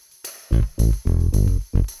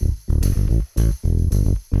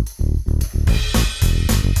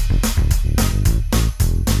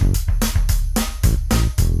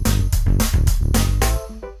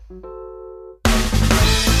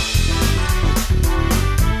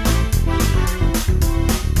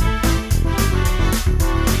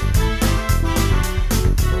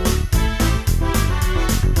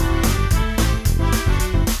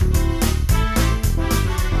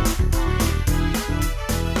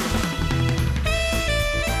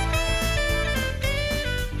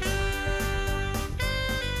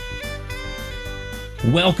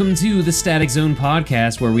Welcome to the Static Zone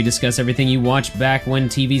podcast, where we discuss everything you watched back when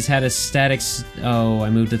TVs had a I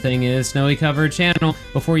moved the thing in a snowy covered channel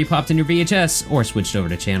before you popped in your VHS or switched over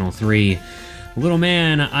to channel 3. Little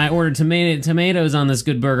man, I ordered tomatoes on this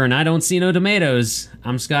good burger and I don't see no tomatoes.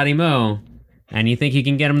 I'm Scotty Moe. And you think you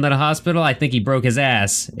can get him to the hospital? I think he broke his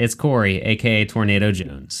ass. It's Corey, aka Tornado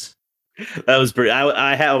Jones. That was pretty.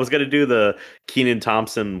 I was gonna do the Kenan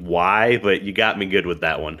Thompson why, but you got me good with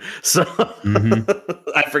that one. So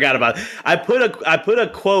I forgot about it. I put a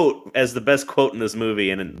quote as the best quote in this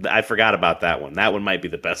movie, and I forgot about that one. That one might be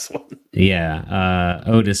the best one. Yeah,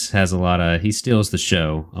 Otis has he steals the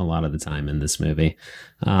show a lot of the time in this movie.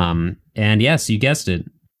 And yes, you guessed it,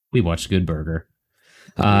 we watched Good Burger.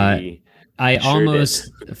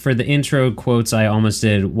 For the intro quotes, I almost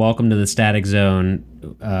did "Welcome to the Static Zone,"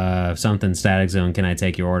 something Static Zone. Can I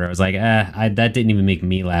take your order? I was like, that didn't even make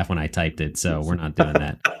me laugh when I typed it, so we're not doing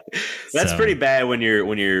that. That's pretty bad when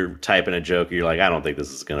you're typing a joke. You're like, I don't think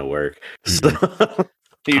this is gonna work. So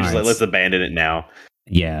you're just like, let's abandon it now.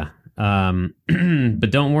 Yeah. But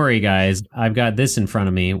don't worry, guys. I've got this in front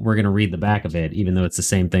of me. We're going to read the back of it, even though it's the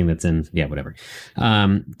same thing that's in... Yeah, whatever.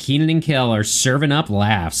 Kenan and Kel are serving up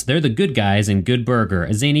laughs. They're the good guys in Good Burger,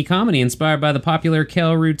 a zany comedy inspired by the popular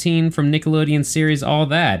Kel routine from Nickelodeon series All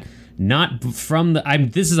That. Not from the...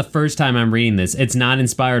 This is the first time I'm reading this. It's not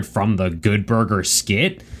inspired from the Good Burger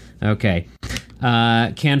skit? Okay.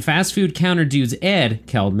 Can fast food counter dudes Ed,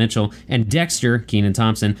 Kel Mitchell, and Dexter, Kenan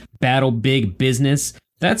Thompson, battle big business?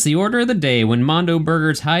 That's the order of the day when Mondo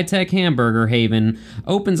Burger's high-tech hamburger haven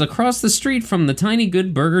opens across the street from the tiny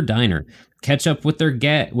Good Burger diner. Catch up with the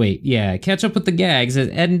gags as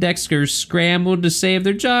Ed and Dexter scramble to save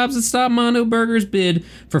their jobs and stop Mondo Burger's bid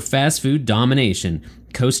for fast food domination.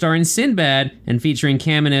 Co-starring Sinbad and featuring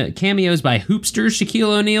cameos by Hoopster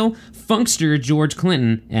Shaquille O'Neal, Funkster George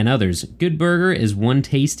Clinton, and others. Good Burger is one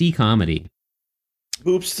tasty comedy.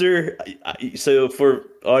 Hoopster. So for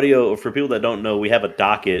audio, for people that don't know, we have a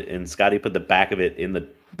docket, and Scotty put the back of it in the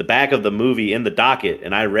back of the movie in the docket,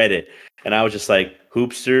 and I read it, and I was just like,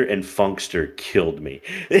 Hoopster and Funkster killed me.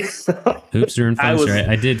 Hoopster and Funkster.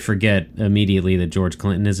 I did forget immediately that George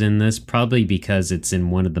Clinton is in this, probably because it's in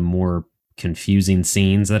one of the more confusing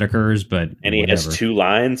scenes that occurs, and he has 2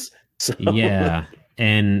 lines. So. Yeah,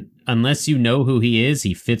 and unless you know who he is,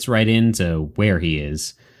 he fits right into where he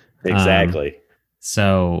is. Exactly.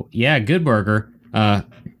 So, yeah, Good Burger.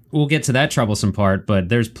 We'll get to that troublesome part, but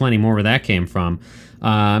there's plenty more where that came from.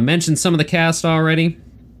 Mentioned some of the cast already.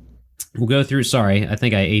 We'll go through. Sorry, I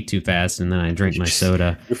think I ate too fast, and then I drank my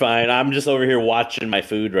soda. You're fine. I'm just over here watching my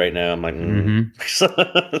food right now. I'm like,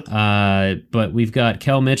 But we've got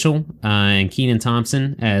Kel Mitchell and Kenan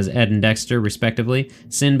Thompson as Ed and Dexter, respectively.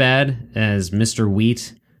 Sinbad as Mr.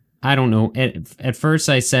 Wheat. I don't know. At first,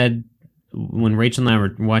 I said... When Rachel and I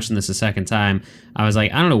were watching this a second time, I was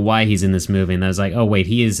like, I don't know why he's in this movie. And I was like, oh, wait,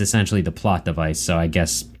 he is essentially the plot device. So I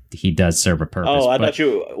guess he does serve a purpose. Oh, I thought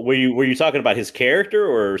were you talking about his character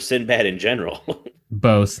or Sinbad in general?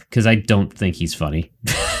 Both, because I don't think he's funny.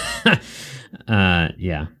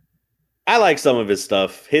 Yeah. I like some of his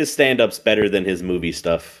stuff. His stand-up's better than his movie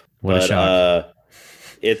stuff. What a shock.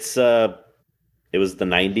 It was the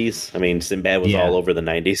 90s. I mean, Sinbad was all over the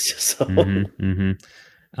 90s. So.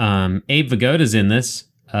 Abe Vigoda's in this.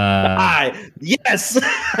 Yes,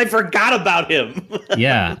 I forgot about him.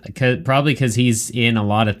 Yeah, probably because he's in a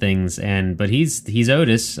lot of things, but he's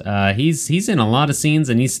Otis. He's in a lot of scenes,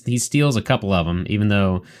 and he steals a couple of them. Even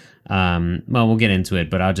though, we'll get into it.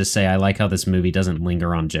 But I'll just say I like how this movie doesn't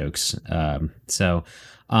linger on jokes. I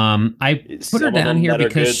put her down here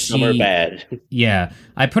because some are bad. Yeah,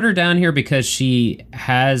 I put her down here because she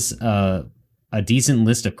has a decent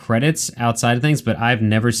list of credits outside of things, but I've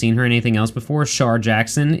never seen her in anything else before. Shar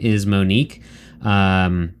Jackson is Monique.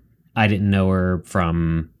 I didn't know her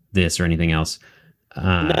from this or anything else.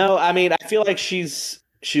 No, I mean, I feel like she's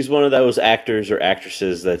one of those actors or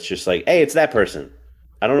actresses that's just like, hey, it's that person.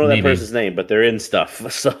 I don't know that person's name, but they're in stuff.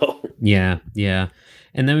 So yeah.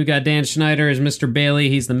 And then we've got Dan Schneider as Mr. Bailey.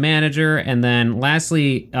 He's the manager. And then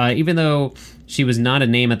lastly, even though she was not a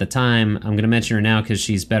name at the time, I'm going to mention her now because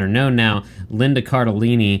she's better known now, Linda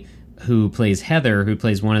Cardellini, who plays Heather, who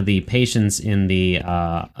plays one of the patients in the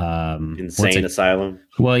insane asylum.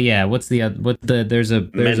 Well, yeah. There's a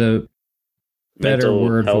better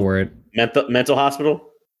word for it. Mental hospital?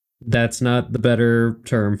 That's not the better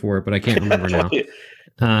term for it, but I can't remember now.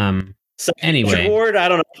 Anyway, ward? I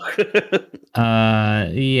don't know.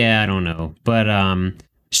 Yeah, I don't know, but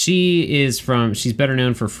she's better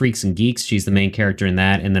known for Freaks and Geeks. She's the main character in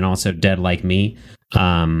that, and then also Dead Like Me.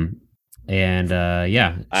 And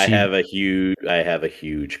yeah, I have a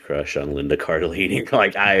huge crush on Linda Cardellini.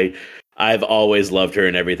 Like I've always loved her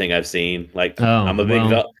in everything I've seen. Like Oh I'm a big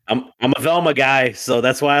well, I'm a Velma guy, so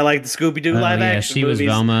that's why I like the Scooby Doo oh live yeah, action she was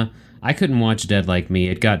movies. Velma. I couldn't watch Dead Like Me;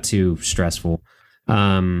 it got too stressful.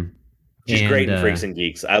 Um, She's great and in Freaks and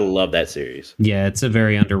Geeks. I love that series. yeah, it's a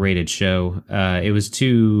very underrated show. It was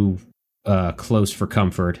too close for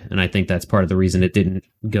comfort, and I think that's part of the reason it didn't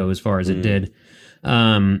go as far as it Mm, did.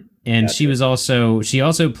 And she gotcha. was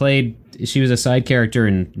also played. She was a side character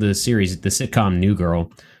in the series, the sitcom New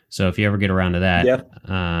Girl. So if you ever get around to that, Yeah.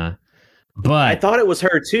 I but thought it was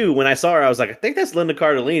her too. When I saw her, I was like, I think that's Linda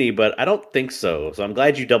Cardellini, but I don't think so. So I'm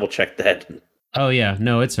glad you double checked that. oh yeah,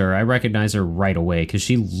 no, it's her. I recognize her right away because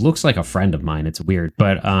she looks like a friend of mine. It's weird,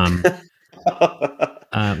 but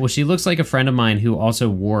well, she looks like a friend of mine who also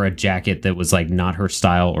wore a jacket that was like not her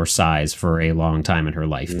style or size for a long time in her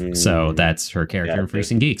life. So Mm, that's her character in gotcha.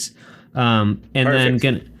 Freaks and Geeks. And then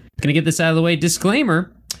Perfect. gonna get this out of the way.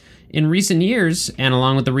 Disclaimer: in recent years, and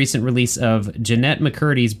along with the recent release of Jeanette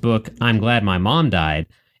McCurdy's book "I'm Glad My Mom Died,"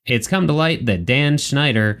 it's come to light that Dan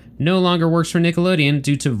Schneider no longer works for Nickelodeon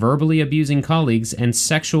due to verbally abusing colleagues and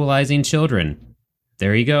sexualizing children.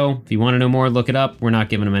 There you go. If you want to know more, look it up. We're not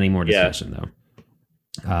giving him any more Yeah. discussion though.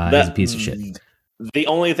 He's a That piece of shit. the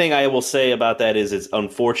only thing I will say about that is it's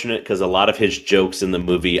unfortunate because a lot of his jokes in the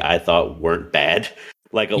movie I thought weren't bad.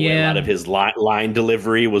 Like a lot Yeah, of his line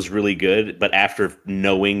delivery was really good, but after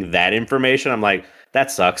knowing that information, I'm like, that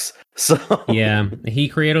sucks. So yeah. He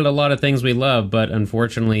created a lot of things we love, but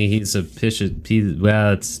unfortunately, he's a piece of.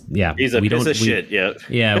 Well, it's yeah. he's a We piece don't. of shit. Yeah,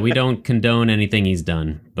 Yeah, we don't condone anything he's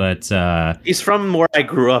done, but he's from where I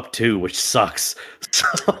grew up too, which sucks. he's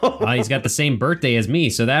So got the same birthday as me,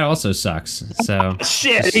 so that also sucks. So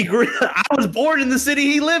shit, he grew. I was born in the city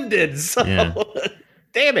he lived in. So yeah,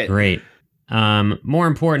 damn it. great. More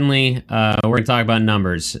importantly, we're gonna talk about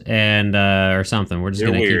numbers and or something. We're just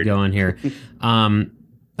You're gonna keep weird. going here. Um,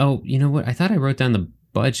 oh, you know what? I thought I wrote down the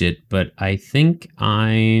budget, but I think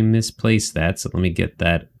I misplaced that. So let me get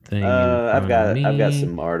that thing in front of I've got me.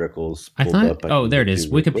 some articles I pulled thought. up. I Oh, can there go it is.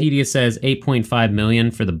 to real quick. Wikipedia says 8.5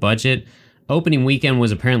 million for the budget. Opening weekend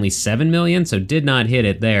was apparently 7 million, so did not hit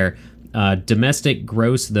it there. Domestic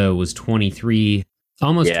gross though was 23,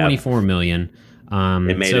 almost Yeah, 24 million.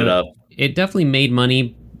 it made So it up. it definitely made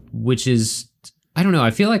money, which is I don't know.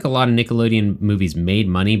 I feel like a lot of Nickelodeon movies made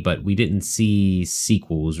money, but we didn't see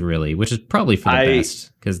sequels really, which is probably for the I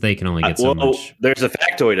best because they can only get so well, much. there's a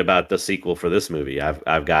factoid about the sequel for this movie.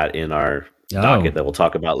 I've got in our Oh, docket that we'll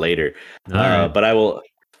talk about later. all right. But I will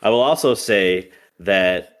also say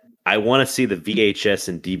that I want to see the VHS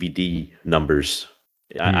and DVD numbers.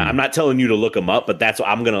 I'm Hmm. not telling you to look them up, but that's what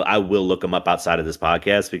I will look them up outside of this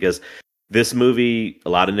podcast because this movie, a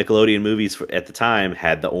lot of Nickelodeon movies at the time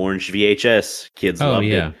had the orange VHS. Kids Oh loved it.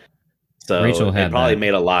 yeah, So Rachel it had probably that.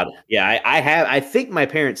 made a lot. Yeah, I have. I think my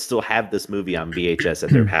parents still have this movie on VHS at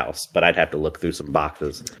their house, but I'd have to look through some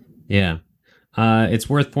boxes. Yeah. It's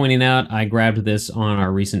worth pointing out I grabbed this on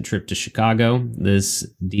our recent trip to Chicago. This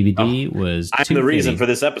DVD Oh, was I'm the reason for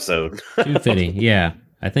this episode. 250. Yeah.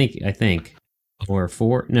 I think or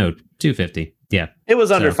 4 no, 250. Yeah. It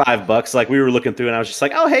was under So, $5. Like we were looking through, and I was just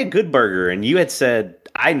like, "Oh, hey, Good Burger," and you had said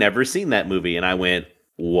I never seen that movie, and I went,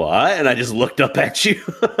 "What?" And I just looked up at you.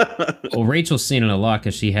 well, Rachel's seen it a lot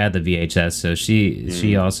cuz she had the VHS, so she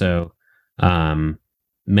Mm. also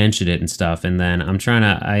mentioned it and stuff. And then I'm trying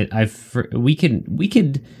to we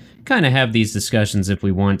could kind of have these discussions if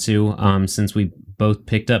we want to since we both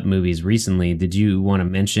picked up movies recently. Did you want to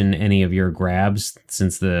mention any of your grabs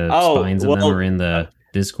since the Oh spines of them well, are in the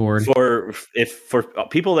Discord? for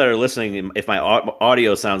people that are listening, if my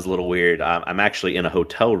audio sounds a little weird, I'm actually in a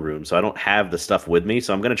hotel room, so I don't have the stuff with me.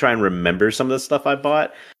 So I'm gonna try and remember some of the stuff I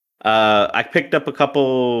bought. I picked up a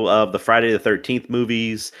couple of the Friday the 13th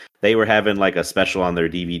movies. They were having like a special on their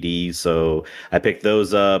DVDs, so I picked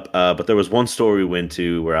those up. But there was one store we went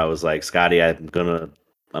to where I was like, Scotty,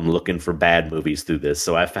 I'm looking for bad movies through this.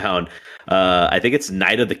 So I found, I think it's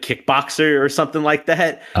Night of the Kickboxer or something like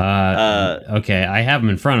that. Okay, I have them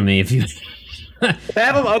in front of me. If you,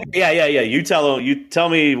 Have them? Okay, yeah. You tell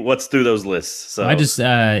me what's through those lists. So I just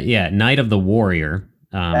yeah, Night of the Warrior.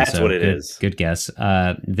 that's So what it good, is. good guess.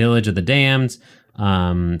 Village of the Damned,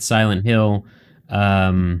 Silent Hill,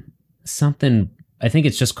 something. I think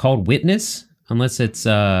it's just called Witness, unless it's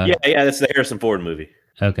Yeah, that's the Harrison Ford movie.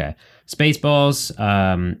 okay. Spaceballs,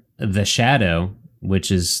 The Shadow,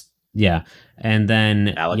 which is yeah, and then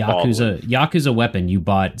Alec Baldwin. Yakuza Weapon. You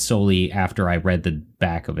bought solely after I read the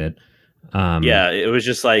back of it. Yeah, it was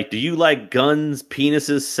just like, do you like guns,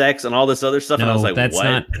 penises, sex, and all this other stuff? No, and I was like, that's what?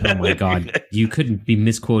 not. Oh my god, you couldn't be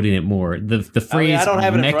misquoting it more. The phrase I don't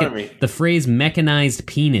have it in front of me. The phrase mechanized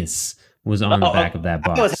penis was on the back of that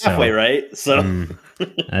box. I was halfway right. So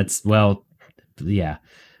that's yeah.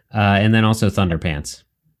 And then also Thunderpants.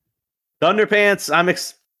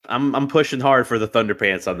 Thunderpants. I'm pushing hard for the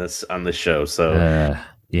Thunderpants on this show. So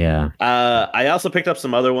yeah. I also picked up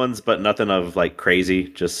some other ones, but nothing of like crazy.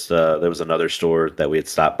 Just there was another store that we had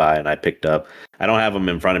stopped by, and I picked up. I don't have them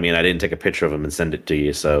in front of me, and I didn't take a picture of them and send it to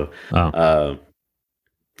you. So I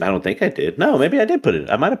don't think I did. No, maybe I did put it.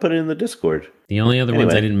 I might have put it in the Discord. The only other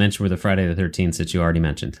ones I didn't mention were the Friday the 13th that you already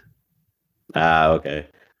mentioned. Okay.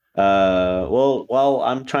 Well, while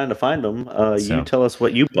I'm trying to find them, you tell us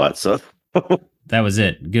what you bought. So that was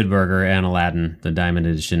it. Good Burger and Aladdin, the Diamond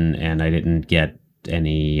Edition, and I didn't get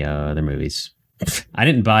any other movies. I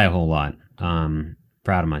didn't buy a whole lot.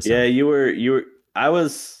 Proud of myself. Yeah, you were. I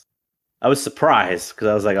was surprised because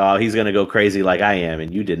I was like, oh, he's gonna go crazy like I am,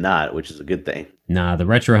 and you did not, which is a good thing. Nah, the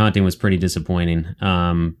retro hunting was pretty disappointing.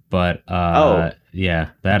 But yeah,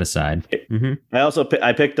 that aside,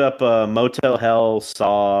 I picked up Motel Hell,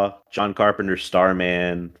 Saw, John Carpenter's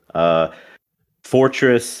Starman,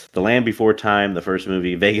 Fortress, The Land Before Time, the first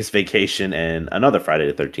movie, Vegas Vacation, and another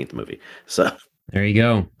Friday the 13th movie. So there you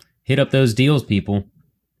go. Hit up those deals, people.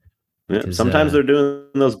 Yeah, sometimes they're doing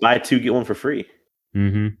those buy two get one for free.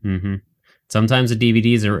 Sometimes the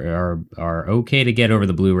DVDs are okay to get over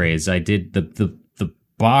the Blu-rays. I did the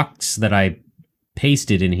box that I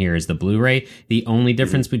pasted in here is the Blu-ray. The only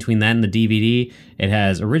difference between that and the DVD, it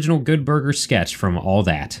has original Good Burger sketch from All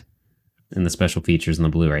That in the special features in the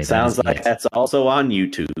Blu-ray. Sounds like that's also on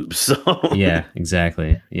YouTube. So yeah,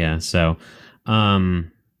 exactly. Yeah. So I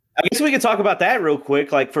guess we could talk about that real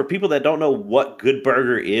quick. Like for people that don't know what Good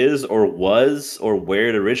Burger is or was or where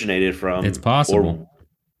it originated from. It's possible.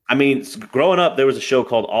 I mean, growing up, there was a show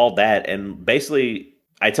called All That. And basically,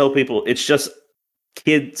 I tell people it's just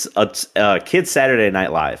kids Saturday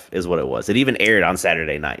Night Live is what it was. It even aired on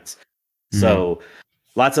Saturday nights. So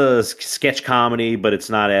lots of sketch comedy, but it's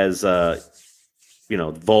not as,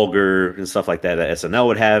 vulgar and stuff like that SNL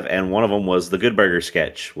would have. And one of them was the Good Burger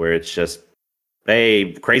sketch where it's just,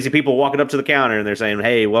 hey, crazy people walking up to the counter and they're saying,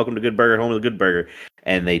 hey, welcome to Good Burger, home of the Good Burger.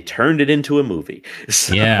 And they turned it into a movie.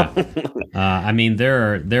 So. Yeah. I mean,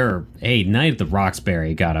 hey, Night at the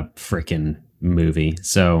Roxbury got a freaking movie.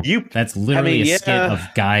 So that's literally a skit of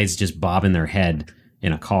guys just bobbing their head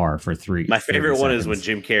in a car for 3 My favorite one is when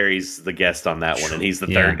Jim Carrey's the guest on that one and he's the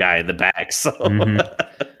third guy in the back. So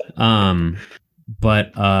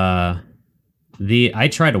but I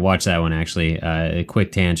tried to watch that one actually. A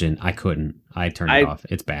quick tangent. I couldn't. I turned it off.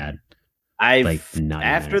 It's bad.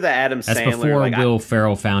 After the Adam Sandler. That's before Will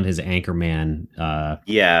Ferrell found his Anchorman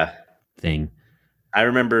thing. I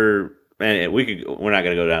remember, man, we're not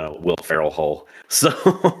going to go down a Will Ferrell hole. So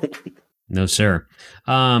no, sir.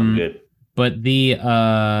 Good. But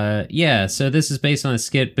so this is based on a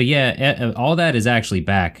skit, but yeah, All That is actually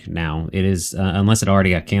back now. It is, unless it already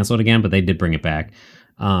got canceled again, but they did bring it back.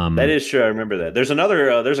 That is true. I remember that. There's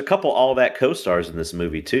there's a couple All That co-stars in this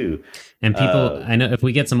movie too. And people, I know if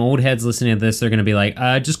we get some old heads listening to this, they're going to be like,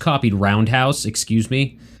 just copied Roundhouse, excuse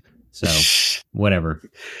me. So whatever.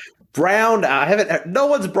 No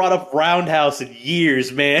one's brought up Roundhouse in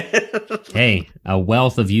years, man. Hey, a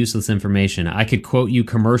wealth of useless information. I could quote you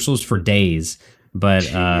commercials for days, but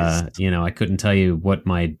I couldn't tell you what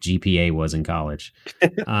my GPA was in college.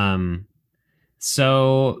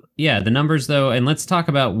 So yeah, the numbers though, and let's talk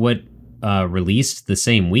about what released the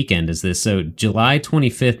same weekend as this. So July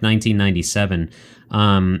 25th, 1997.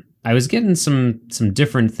 I was getting some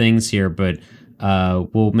different things here, but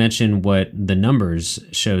we'll mention what the numbers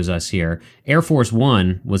shows us here. Air Force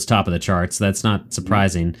One was top of the charts. That's not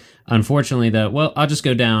surprising. Unfortunately, I'll just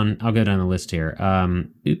go down. I'll go down the list here.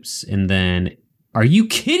 And then, are you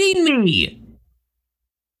kidding me?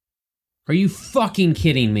 Are you fucking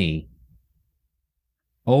kidding me?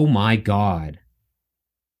 Oh my God.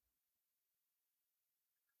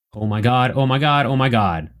 Oh my God. Oh my God. Oh my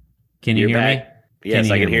God. Can you hear me?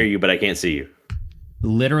 Yes, I can hear you, but I can't see you.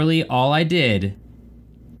 Literally all I did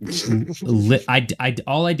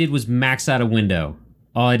all I did was max out a window.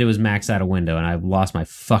 All I did was max out a window and I lost my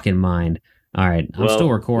fucking mind. All right, I'm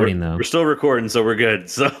still recording though. We're still recording, so we're good.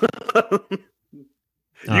 So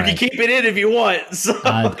you can keep it in if you want. So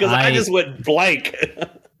because I just went blank.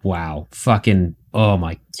 Wow. Fucking oh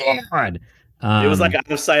my God. It was like out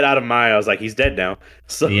of sight, out of mind. I was like, he's dead now.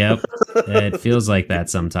 So Yep, it feels like that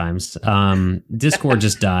sometimes. Discord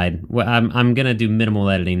just died. Well, I'm gonna do minimal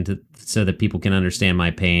editing so that people can understand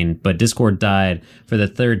my pain. But Discord died for the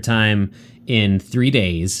third time in 3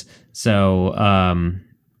 days. So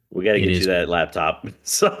we got to get you that laptop.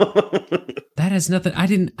 So that has nothing.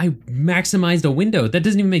 I maximized a window. That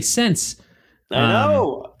doesn't even make sense. I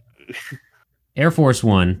know. Air Force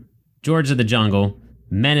One, George of the Jungle,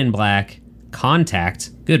 Men in Black,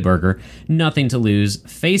 Contact, Good Burger, Nothing to Lose,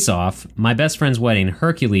 Face Off, My Best Friend's Wedding,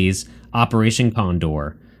 Hercules, Operation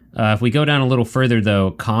Condor. If we go down a little further,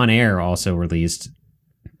 though, Con Air also released.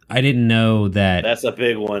 I didn't know that. That's a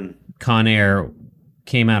big one. Con Air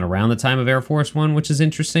came out around the time of Air Force One, which is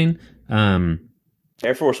interesting.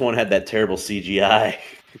 Air Force One had that terrible CGI.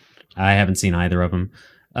 I haven't seen either of them.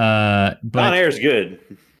 But Con Air's good.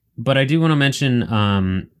 But I do want to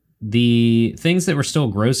mention the things that were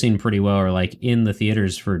still grossing pretty well are like in the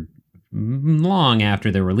theaters for long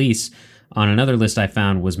after their release. On another list I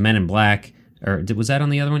found was Men in Black, or was that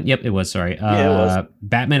on the other one? Yep, it was. Sorry, yeah, it was.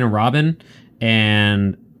 Batman and Robin,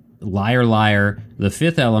 and Liar Liar, The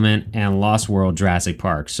Fifth Element, and Lost World: Jurassic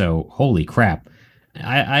Park. So holy crap!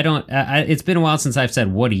 I don't. It's been a while since I've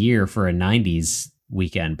said what a year for a '90s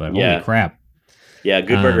weekend, but holy crap! Yeah,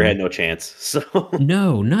 Good Burger had no chance. So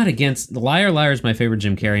no, not against Liar Liar is my favorite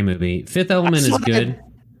Jim Carrey movie. Fifth Element is good.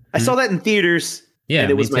 I saw that in theaters. Yeah,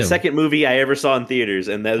 and it was my second movie I ever saw in theaters.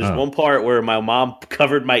 And there's one part where my mom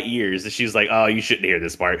covered my ears, and she's like, "Oh, you shouldn't hear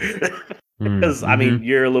this part," because I mean,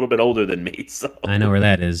 you're a little bit older than me. So I know where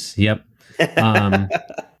that is. Yep.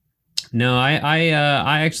 No,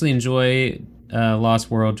 I actually enjoy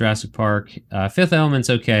Lost World, Jurassic Park. Fifth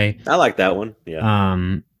Element's okay. I like that one.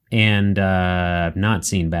 Yeah. And I've not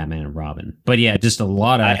seen Batman and Robin, but yeah, just a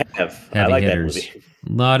lot of heavy hitters.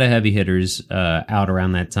 A lot of heavy hitters out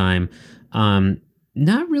around that time.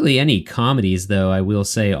 Not really any comedies though, I will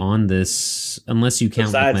say, on this, unless you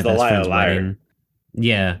count like My Best Friend's Wedding.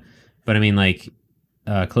 Yeah, but I mean like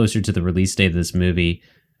closer to the release date of this movie.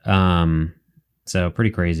 So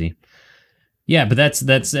pretty crazy. Yeah, but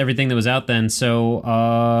that's everything that was out then. So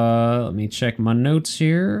let me check my notes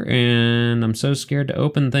here, and I'm so scared to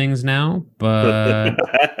open things now. But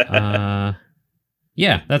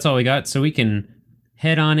yeah, that's all we got. So we can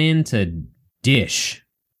head on into dish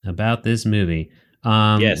about this movie.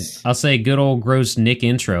 Yes, I'll say good old gross Nick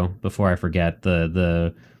intro before I forget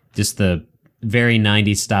the very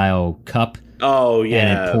 90s style cup. Oh yeah,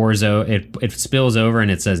 and it pours it spills over,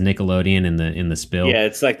 and it says Nickelodeon in the spill. Yeah,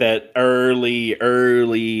 it's like that early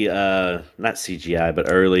not CGI,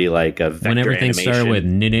 but early like a vector when everything animation. started with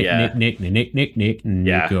Nick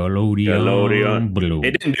Nickelodeon.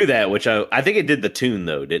 It didn't do that, which I think it did the tune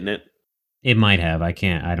though, didn't it? It might have. I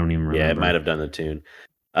don't even remember. Yeah, it might have done the tune.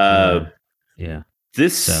 Yeah.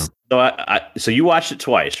 So you watched it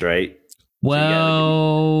twice, right?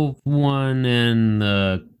 Well,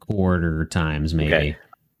 1.25 times maybe. Okay.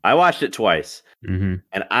 I watched it twice, and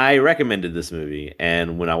I recommended this movie.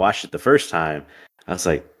 And when I watched it the first time, I was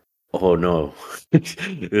like, "Oh no,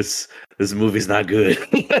 this movie's not good."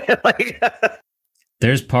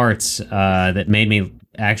 There's parts that made me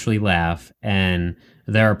actually laugh, and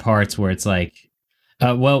there are parts where it's like,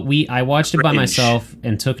 I watched it by myself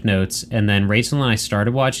and took notes, and then Rachel and I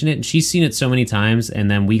started watching it, and she's seen it so many times, and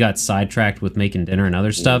then we got sidetracked with making dinner and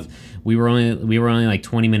other stuff. We were only like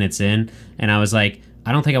 20 minutes in, and I was like,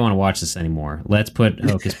 I don't think I want to watch this anymore. Let's put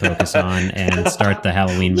Hocus Pocus on and start the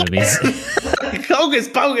Halloween movies. Hocus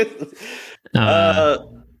Pocus.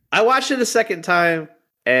 I watched it a second time,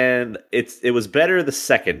 and it was better the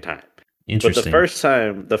second time. Interesting. But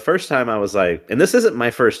the first time I was like, and this isn't my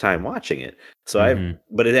first time watching it,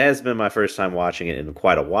 but it has been my first time watching it in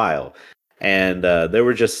quite a while. And there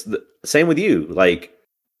were just same with you, like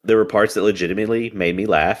there were parts that legitimately made me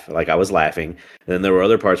laugh, like I was laughing, and then there were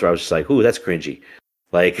other parts where I was just like, "Ooh, that's cringy,"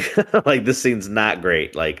 like like this scene's not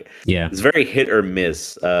great. Like, yeah, it's very hit or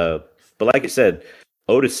miss. But like you said,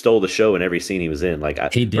 Otis stole the show in every scene he was in. Like,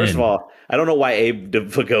 he did. First of all, I don't know why Abe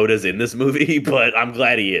Vigoda's in this movie, but I'm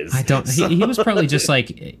glad he is. I don't. He was probably just like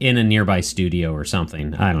in a nearby studio or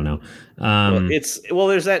something. I don't know.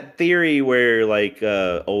 There's that theory where like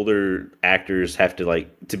older actors have to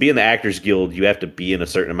to be in the Actors Guild. You have to be in a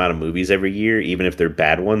certain amount of movies every year, even if they're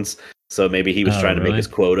bad ones. So maybe he was trying to make his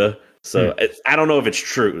quota. So I don't know if it's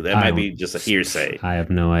true. That might be just a hearsay. I have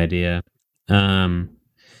no idea.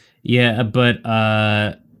 Yeah, but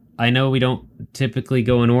I know we don't typically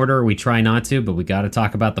go in order. We try not to, but we got to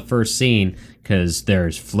talk about the first scene because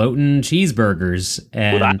there's floating cheeseburgers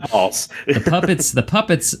and the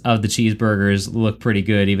puppets of the cheeseburgers look pretty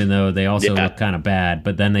good, even though they also look kind of bad.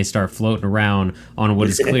 But then they start floating around on what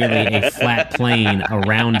is clearly a flat plane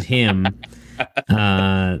around him.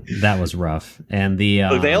 That was rough. And the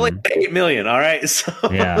look, they only paid $8 million. All right, so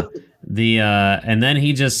yeah. And then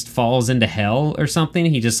he just falls into hell or something.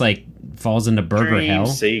 He just like falls into burger Dream hell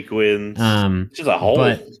sequence. Just a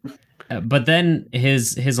hole. But then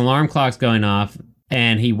his alarm clock's going off,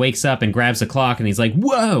 and he wakes up and grabs a clock, and he's like,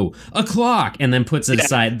 "Whoa, a clock!" And then puts it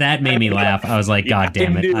aside. That made me laugh. I was like, "God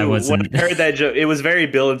damn it!" I wasn't. When I heard that joke, it was very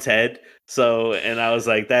Bill and Ted. So, and I was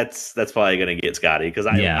like, "That's probably gonna get Scotty," because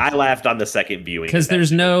I laughed on the second viewing. Because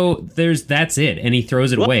that's it, and he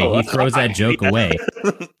throws it away. He throws that joke away.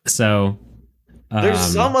 So. There's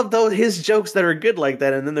some of his jokes that are good like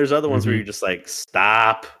that, and then there's other ones where you're just like,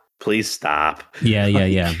 stop, please stop.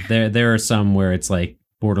 Yeah. There are some where it's like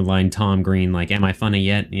borderline Tom Green, like, am I funny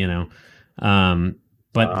yet? You know.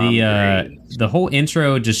 But the whole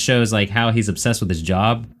intro just shows like how he's obsessed with his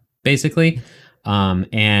job, basically.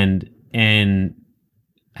 And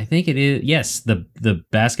I think it is the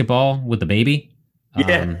basketball with the baby.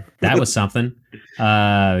 That was something.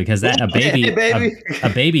 Because that a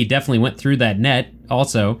baby definitely went through that net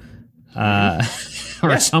also,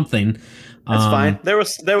 or something. That's fine. There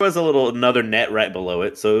was another net right below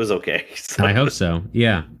it, so it was okay. I hope so.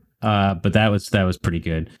 Yeah. But that was pretty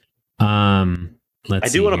good. I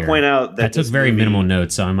do want to point out that I took very minimal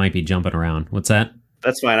notes, so I might be jumping around. What's that?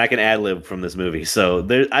 That's fine. I can ad lib from this movie. So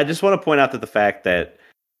I just want to point out that the fact that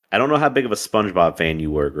I don't know how big of a SpongeBob fan you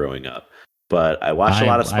were growing up. But I watched a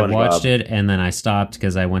lot of SpongeBob. I watched it, and then I stopped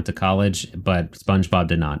because I went to college, but SpongeBob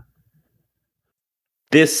did not.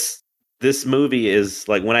 This movie is,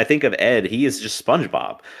 like, when I think of Ed, he is just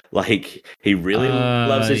SpongeBob. Like, he really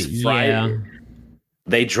loves his fries. Yeah.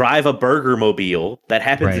 They drive a burger mobile that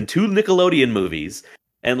happens in 2 Nickelodeon movies.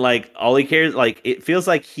 And, like, all he cares, like, it feels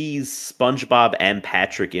like he's SpongeBob and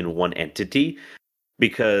Patrick in one entity.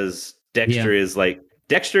 Because Dexter is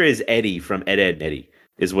Eddie from Ed, Edd n Eddy.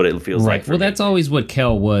 Is what it feels like. Well, that's always what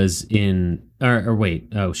Kel was in. Or wait,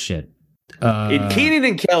 oh shit. In Kenan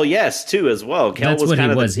and Kel, yes, too, as well. Kel was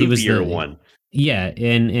kind of the goofier one. Yeah,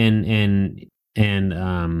 and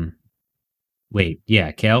wait,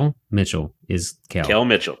 yeah, Kel Mitchell is Kel. Kel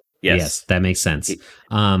Mitchell. Yes, that makes sense.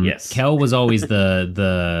 Yes, Kel was always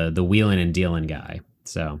the wheeling and dealing guy.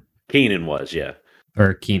 So Kenan was, yeah.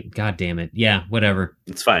 Or God damn it. Yeah, whatever.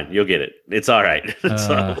 It's fine. You'll get it. It's all right.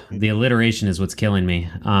 The alliteration is what's killing me.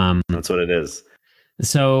 That's what it is.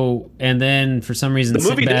 So, and then for some reason, the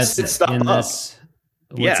movie Sinbad's sets stuff in up. This.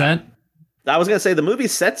 What's that? I was going to say the movie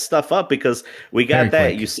sets stuff up because we got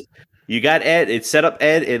very that. You got Ed. It set up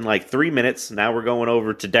Ed in like 3 minutes. Now we're going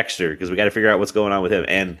over to Dexter because we got to figure out what's going on with him.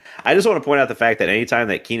 And I just want to point out the fact that anytime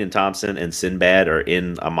that Kenan Thompson and Sinbad are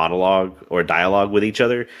in a monologue or dialogue with each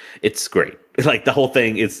other, it's great. Like the whole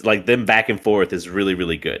thing, it's like them back and forth is really,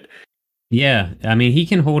 really good. Yeah, I mean, he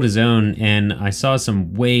can hold his own, and I saw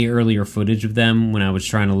some way earlier footage of them when I was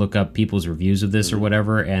trying to look up people's reviews of this or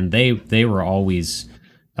whatever, and they were always,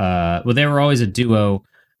 they were always a duo,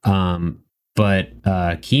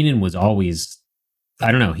 but Kenan was always,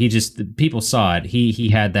 I don't know, people saw it. He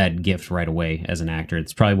had that gift right away as an actor.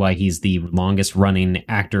 It's probably why he's the longest running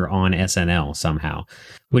actor on SNL somehow,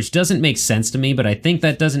 which doesn't make sense to me, but I think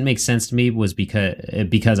that doesn't make sense to me was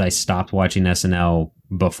because I stopped watching SNL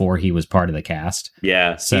before he was part of the cast.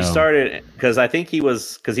 Yeah, so he started because I think he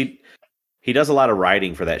does a lot of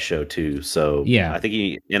writing for that show too. So yeah, I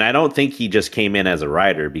think I don't think he just came in as a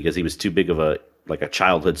writer because he was too big of a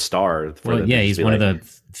childhood star. He's one of the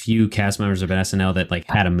few cast members of SNL that like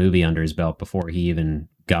had a movie under his belt before he even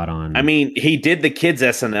got on. I mean, he did the kids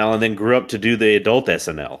SNL and then grew up to do the adult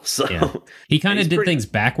SNL. So yeah. He kind of did things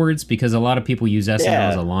backwards because a lot of people use SNL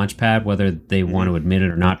as a launch pad, whether they want to admit it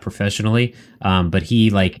or not professionally. But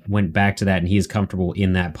he like went back to that and he is comfortable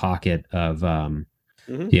in that pocket of,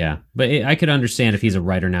 yeah, but I could understand if he's a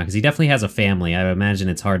writer now because he definitely has a family. I imagine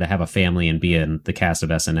it's hard to have a family and be in the cast of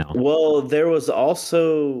SNL. Well, there's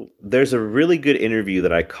a really good interview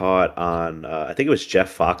that I caught on, I think it was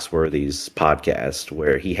Jeff Foxworthy's podcast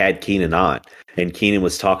where he had Kenan on, and Kenan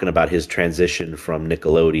was talking about his transition from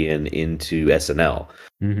Nickelodeon into SNL.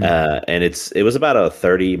 Mm-hmm. And it was about a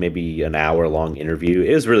 30, maybe an hour long interview.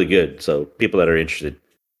 It was really good. So people that are interested.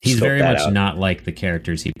 He's very much not like the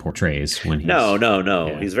characters he portrays when he's... No.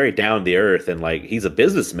 Yeah. He's very down to earth and like he's a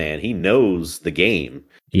businessman. He knows the game.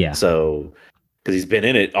 Yeah. So, because he's been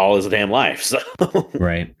in it all his damn life. So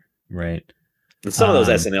Right. And some of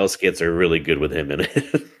those SNL skits are really good with him in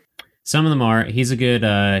it. Some of them are. He's a good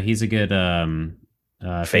Family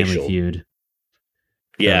Facial. Feud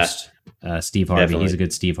Yeah, host. Steve Harvey. definitely. He's a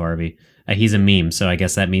good Steve Harvey. He's a meme, so I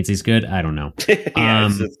guess that means he's good. I don't know. Yeah,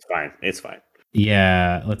 it's fine. It's fine.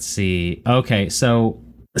 Yeah, let's see. Okay, so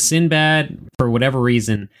Sinbad, for whatever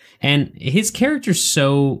reason, and his character's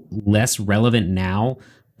so less relevant now,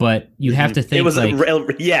 but you have to think It was like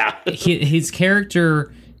yeah. his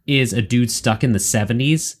character is a dude stuck in the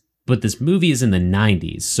 70s, but this movie is in the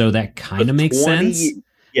 90s, so that kind of makes 20 sense.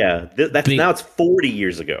 Yeah, that's But- now it's 40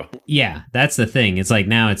 years ago. Yeah, that's the thing. It's like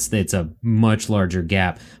now it's a much larger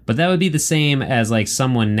gap, but that would be the same as like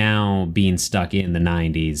someone now being stuck in the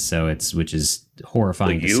 90s. So which is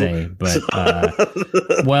horrifying to You? say,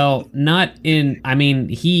 but well, not in. I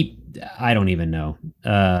mean, I don't even know.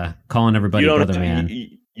 Calling everybody brother man.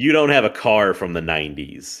 You don't have a car from the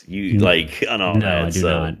 90s. You like I don't know. No, I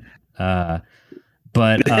do not.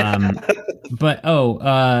 But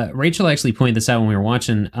Rachel actually pointed this out when we were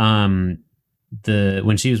watching when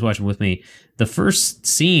she was watching with me. The first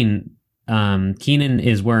scene, Keenan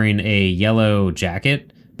is wearing a yellow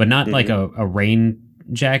jacket, but not like a rain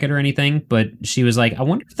jacket or anything. But she was like, I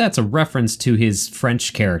wonder if that's a reference to his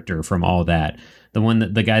French character from All That.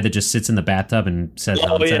 The guy that just sits in the bathtub and says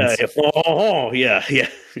nonsense.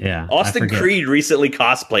 Yeah. Austin Creed recently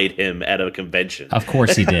cosplayed him at a convention. Of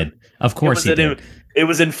course he did. Of course he did. It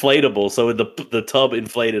was inflatable, so the tub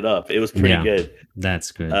inflated up. It was pretty good.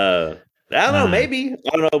 That's good. I don't know. Maybe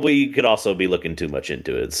I don't know. We could also be looking too much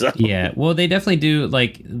into it. So yeah, well, they definitely do.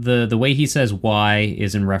 Like the way he says "why"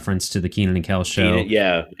 is in reference to the Keenan and Kel show.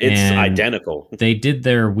 Yeah, it's identical. They did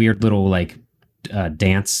their weird little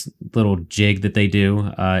dance little jig that they do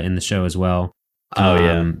in the show as well.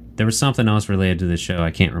 There was something else related to the show.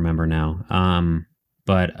 I can't remember now.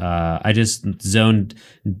 But I just zoned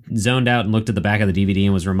out and looked at the back of the DVD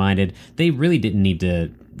and was reminded they really didn't need to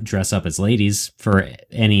dress up as ladies for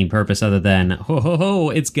any purpose other than ho,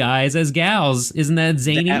 it's guys as gals. Isn't that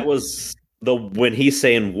zany? That was when he's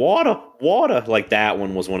saying water, like that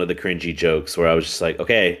one was one of the cringy jokes where I was just like,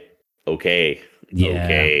 okay. Yeah.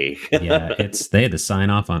 Okay. Yeah, they had to sign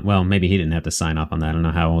off on. Well, maybe he didn't have to sign off on that. I don't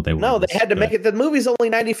know how old they were. No, they had to make it. The movie's only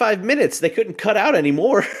 95 minutes. They couldn't cut out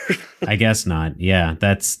anymore. I guess not. Yeah,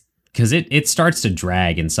 that's because it starts to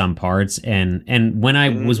drag in some parts. And when I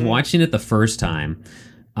was watching it the first time,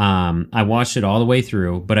 I watched it all the way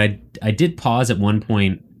through, but I did pause at one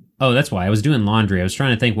point. Oh, that's why I was doing laundry. I was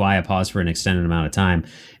trying to think why I paused for an extended amount of time,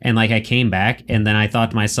 and I came back, and then I thought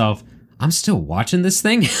to myself, I'm still watching this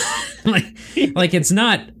thing. like it's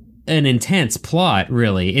not an intense plot,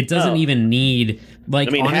 really. It doesn't even need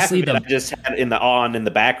honestly, I just had in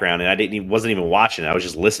the background, and I wasn't even watching it. I was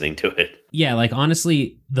just listening to it. Yeah,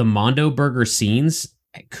 honestly, the Mondo Burger scenes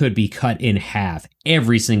could be cut in half.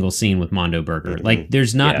 Every single scene with Mondo Burger.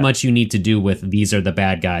 There's not much you need to do with these are the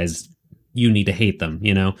bad guys. You need to hate them,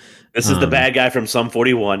 This is the bad guy from Sum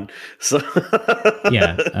 41. So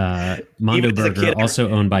Mondo Burger, also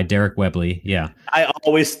owned by Derek Webley. Yeah. I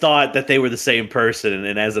always thought that they were the same person,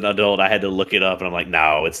 and as an adult, I had to look it up, and I'm like,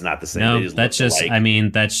 no, it's not the same. No, that's just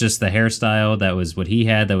the hairstyle. That was what he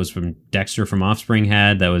had. That was from Dexter from Offspring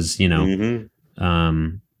had. That was,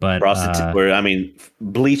 but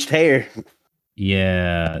bleached hair.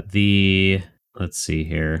 Yeah. Let's see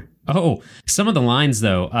here. Oh, some of the lines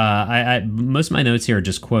though. I most of my notes here are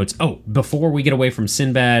just quotes. Oh, before we get away from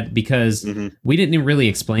Sinbad, because we didn't even really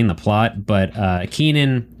explain the plot, but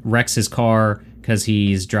Keenan wrecks his car because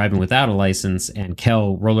he's driving without a license, and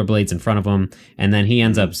Kel rollerblades in front of him, and then he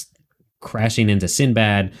ends up crashing into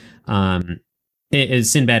Sinbad.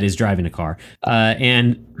 Sinbad is driving a car,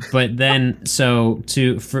 but then for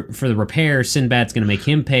the repair, Sinbad's going to make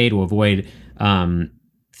him pay to avoid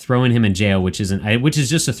throwing him in jail, which is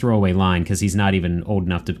just a throwaway line because he's not even old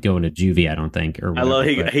enough to go into juvie, I don't think. Or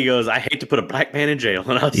whatever, he goes, I hate to put a black man in jail,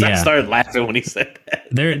 and I started laughing when he said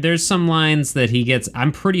that. There's some lines that he gets.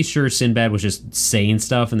 I'm pretty sure Sinbad was just saying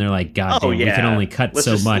stuff, and they're like, God damn, we can only cut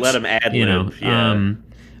so much. Let him ad-lib.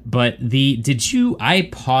 But I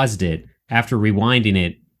paused it after rewinding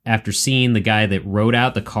it after seeing the guy that wrote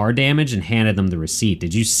out the car damage and handed them the receipt.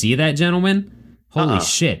 Did you see that, gentlemen? Holy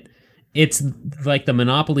shit. It's like the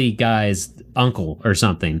Monopoly guy's uncle or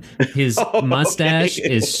something. His mustache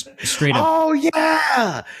is straight up. Oh,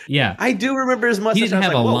 yeah. Yeah. I do remember his mustache. He didn't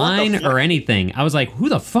have a line or anything. I was like, who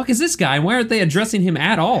the fuck is this guy? Why aren't they addressing him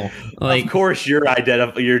at all? Of course, you're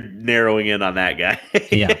narrowing in on that guy.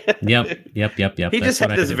 Yeah. Yep. He just had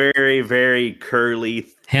this very, very curly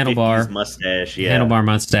handlebar mustache. Yeah. Handlebar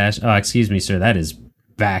mustache. Oh, excuse me, sir. That is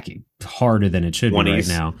back harder than it should 20s. Be right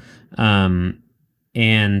now.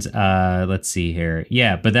 And let's see here.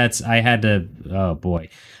 Yeah, but that's I had to. Oh boy.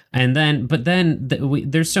 And then, but then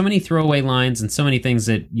there's so many throwaway lines and so many things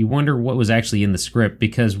that you wonder what was actually in the script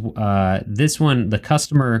because this one, the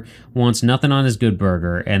customer wants nothing on his good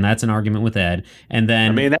burger, and that's an argument with Ed. And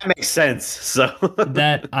then, I mean, that makes sense. So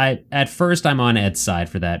that at first I'm on Ed's side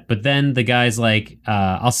for that, but then the guy's like,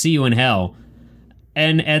 "I'll see you in hell,"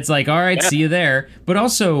 and Ed's like, "All right, see you there." But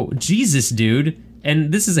also, Jesus, dude.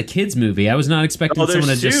 And this is a kids movie. I was not expecting someone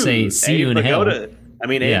to just say, "See you in hell." I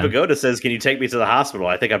mean, Abe Vigoda says, "Can you take me to the hospital?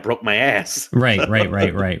 I think I broke my ass." Right.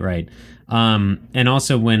 And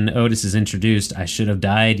also when Otis is introduced, I should have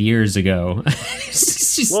died years ago.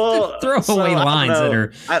 Just throwaway lines that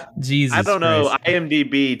are Jesus. I don't know. Christ.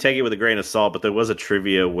 IMDb, take it with a grain of salt, but there was a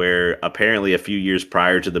trivia where apparently a few years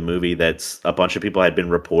prior to the movie, that's a bunch of people had been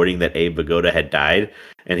reporting that Abe Vigoda had died,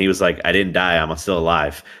 and he was like, "I didn't die. I'm still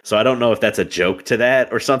alive." So I don't know if that's a joke to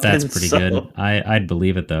that or something. That's pretty good. I'd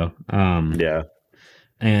believe it though. Yeah.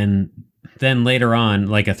 And then later on,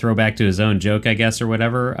 like a throwback to his own joke, I guess, or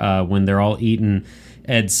whatever, when they're all eating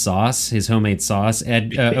Ed's sauce, his homemade sauce,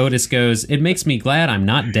 Otis goes, "It makes me glad I'm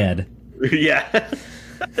not dead." Yeah.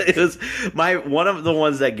 It was one of the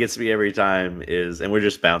ones that gets me every time is, and we're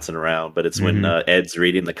just bouncing around, but it's when Ed's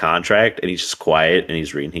reading the contract and he's just quiet and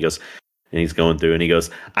he's reading. He goes, and he's going through and he goes,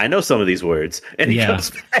 "I know some of these words." And he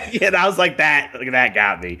comes back and I was like, that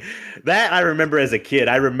got me. That I remember as a kid.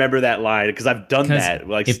 I remember that line because I've done that.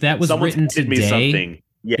 Like if that was written today,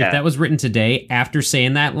 if that was written today, after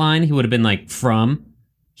saying that line, he would have been like, "From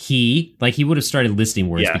he," like he would have started listing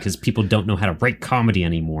words because people don't know how to write comedy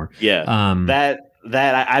anymore. Yeah.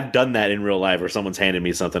 I've done that in real life where someone's handed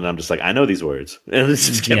me something and I'm just like, "I know these words." And let's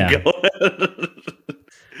just kept going.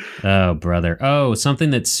 Oh, brother. Oh,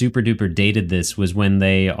 something that super duper dated this was when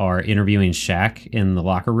they are interviewing Shaq in the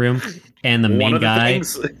locker room and the main guy,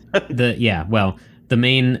 the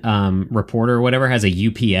main reporter or whatever has a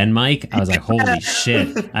UPN mic. I was like, holy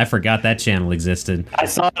shit. I forgot that channel existed. I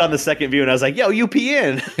saw it on the second view and I was like, "Yo,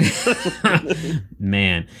 UPN."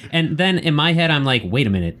 Man. And then in my head, I'm like, wait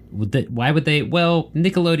a minute. Why would they? Well,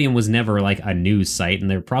 Nickelodeon was never like a news site and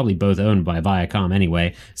they're probably both owned by Viacom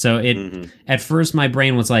anyway. So at first my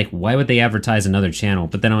brain was like, why would they advertise another channel?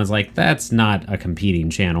 But then I was like, that's not a competing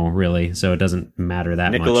channel really. So it doesn't matter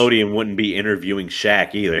that much. Nickelodeon wouldn't be interviewing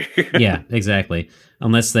Shaq either. Yeah, exactly.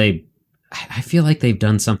 Unless I feel like they've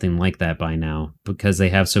done something like that by now because they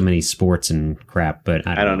have so many sports and crap. But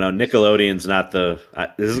I don't know. Nickelodeon's not this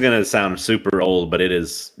is going to sound super old, but it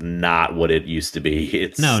is not what it used to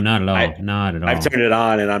be. No, not at all. Not at all. I've turned it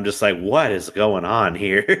on and I'm just like, what is going on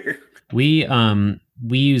here? We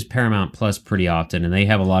use Paramount Plus pretty often, and they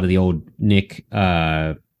have a lot of the old Nick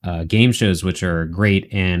game shows, which are great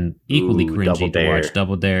and equally cringy to watch.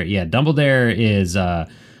 Double Dare. Yeah, Double Dare is...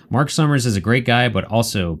 Mark Summers is a great guy, but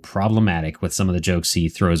also problematic with some of the jokes he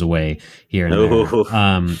throws away here and there.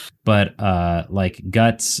 But like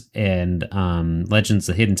Guts and Legends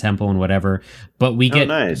of the Hidden Temple and whatever. But we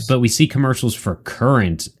see commercials for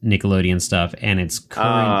current Nickelodeon stuff, and it's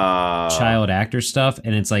current child actor stuff,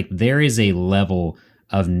 and it's like there is a level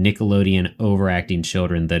of Nickelodeon overacting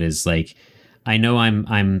children that is like, I know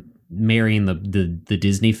I'm marrying the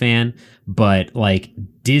Disney fan, but like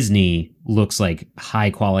Disney looks like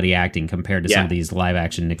high quality acting compared to some of these live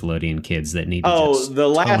action Nickelodeon kids that need to just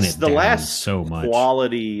tone it down so much.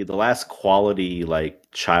 The last quality like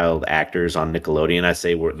child actors on Nickelodeon, I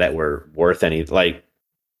say that were worth any like.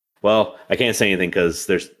 Well, I can't say anything because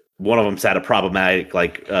there's one of them's had a problematic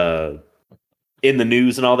like in the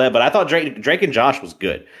news and all that. But I thought Drake and Josh was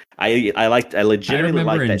good. I legitimately liked that show. I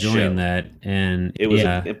remember enjoying that, and it was.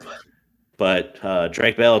 But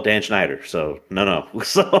Drake Bell, Dan Schneider, so no.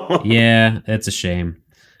 So yeah, that's a shame.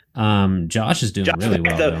 Josh is doing really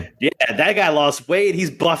well though. Yeah, that guy lost weight. He's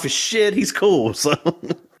buff as shit. He's cool. So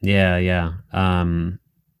yeah. And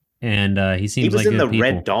he seems he was like in the people.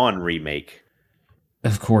 Red Dawn remake.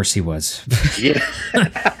 Of course he was. Yeah,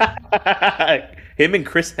 him and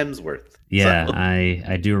Chris Hemsworth. Yeah, so.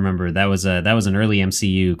 I do remember that was an early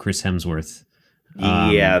MCU Chris Hemsworth.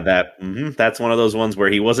 Yeah, that's one of those ones where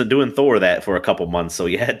he wasn't doing Thor that for a couple months, so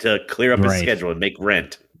he had to clear up his schedule and make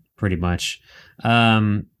rent. Pretty much.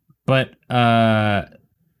 But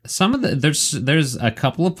some of there's a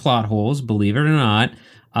couple of plot holes, believe it or not.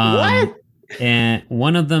 What? And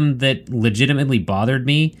one of them that legitimately bothered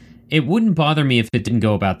me. It wouldn't bother me if it didn't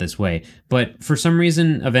go about this way, but for some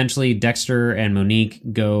reason, eventually Dexter and Monique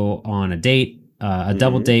go on a date, a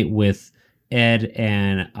double date with Ed,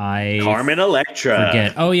 and Carmen Electra.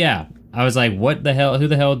 Forget. Oh yeah, I was like, "What the hell? Who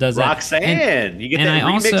the hell does Roxanne. that?" You get that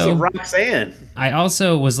remix of Roxanne. I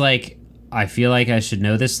also was like, I feel like I should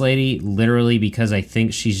know this lady literally because I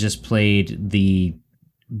think she's just played the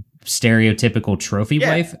stereotypical trophy Yeah.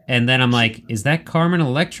 wife, and then I'm like, is that Carmen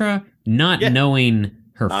Electra? Not Yeah. knowing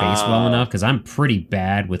her face well enough because I'm pretty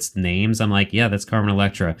bad with names. I'm like, yeah, that's Carmen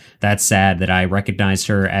Electra. That's sad that I recognized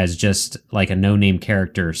her as just like a no-name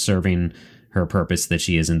character serving her purpose that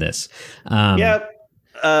she is in this. Yeah.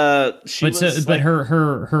 But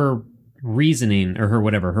her reasoning or her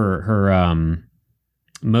whatever her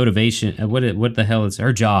motivation. What the hell is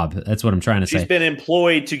her job? That's what I'm trying to say. She's been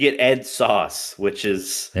employed to get Ed sauce, which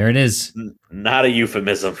is there. It is not a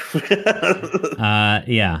euphemism.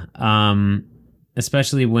 Yeah.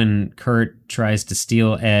 Especially when Kurt tries to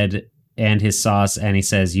steal Ed and his sauce, and he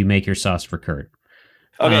says, "You make your sauce for Kurt."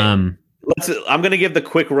 Okay. I'm going to give the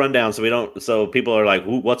quick rundown so people are like,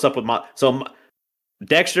 "What's up with my?" So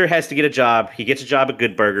Dexter has to get a job. He gets a job at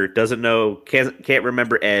Good Burger. Doesn't know, can't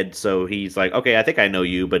remember Ed. So he's like, okay, I think I know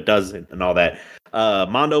you, but doesn't, and all that.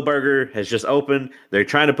 Mondo Burger has just opened. They're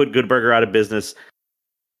trying to put Good Burger out of business.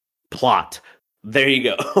 Plot. There you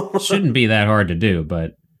go. Shouldn't be that hard to do,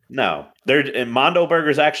 but no. And Mondo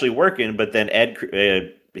Burger's actually working, but then Ed,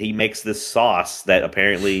 he makes this sauce that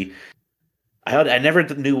apparently I never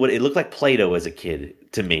knew what it looked like. Play-Doh as a kid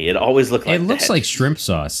to me. It always looked like it looks like shrimp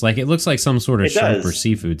sauce. Like it looks like some sort of shrimp or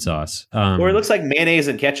seafood sauce. Or it looks like mayonnaise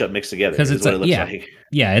and ketchup mixed together. Because it's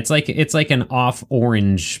it's like an off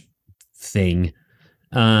orange thing.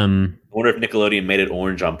 I wonder if Nickelodeon made it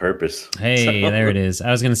orange on purpose. Hey, there it is.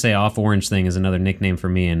 I was going to say off orange thing is another nickname for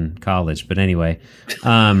me in college, but anyway.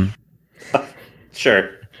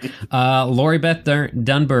 Sure. Lori Beth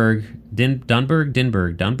Dunberg,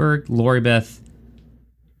 Lori Beth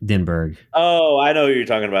Dinberg. Oh, I know who you're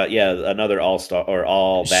talking about. Yeah, another all-star or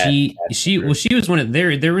all that. She was one of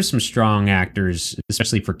there were some strong actors,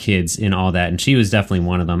 especially for kids in all that, and she was definitely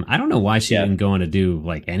one of them. I don't know why she didn't go on to do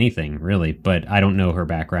like anything really, but I don't know her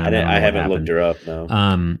background. I haven't looked her up,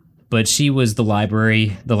 no. But she was the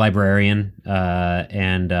librarian,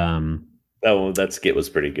 and that skit was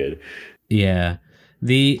pretty good. Yeah.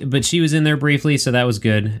 But she was in there briefly, so that was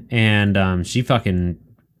good. And she fucking,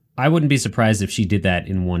 I wouldn't be surprised if she did that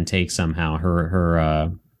in one take somehow.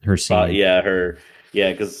 Her scene.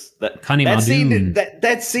 Because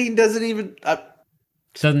that scene doesn't even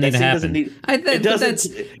doesn't need to happen.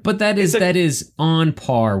 That is on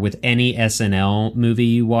par with any SNL movie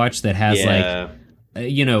you watch that has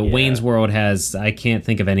Wayne's World has. I can't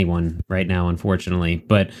think of anyone right now, unfortunately,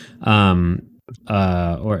 but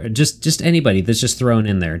or just anybody that's just thrown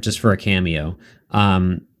in there just for a cameo.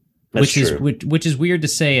 Which is weird to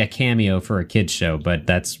say a cameo for a kids show, but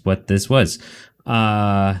that's what this was.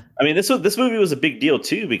 I mean, this movie was a big deal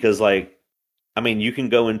too because, you can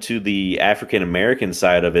go into the African American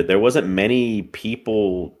side of it. There wasn't many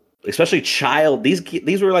people, especially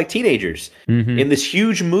these were like teenagers in this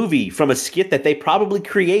huge movie from a skit that they probably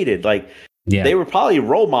created. They were probably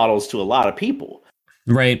role models to a lot of people.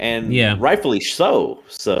 Right. And rightfully so.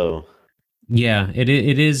 So yeah, it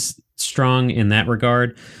is strong in that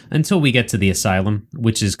regard until we get to the asylum,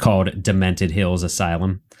 which is called Demented Hills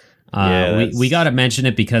Asylum. We got to mention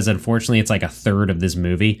it because unfortunately it's like a third of this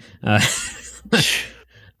movie. It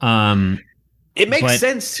makes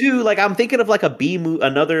sense too. I'm thinking of like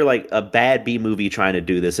another a bad B movie trying to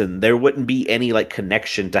do this, and there wouldn't be any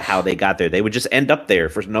connection to how they got there. They would just end up there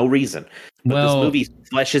for no reason. But this movie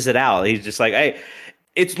fleshes it out. He's just like, hey,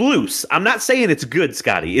 it's loose. I'm not saying it's good,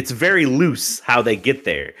 Scotty. It's very loose how they get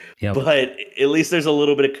there. Yep. But at least there's a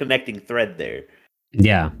little bit of connecting thread there.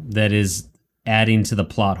 Yeah, that is adding to the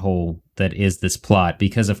plot hole that is this plot.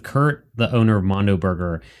 Because if Kurt, the owner of Mondo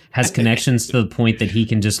Burger, has connections to the point that he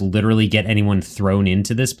can just literally get anyone thrown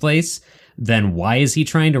into this place, then why is he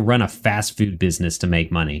trying to run a fast food business to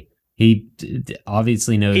make money? He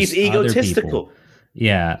obviously knows he's egotistical. Other people.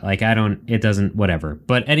 Yeah, it doesn't, whatever.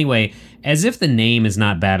 But anyway, as if the name is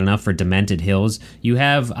not bad enough for Demented Hills, you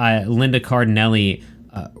have Linda Cardinelli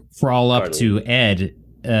crawl up to Ed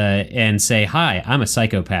and say, "Hi, I'm a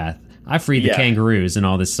psychopath. I freed the kangaroos," and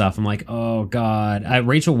all this stuff. I'm like, oh God.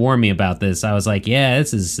 Rachel warned me about this. I was like, yeah,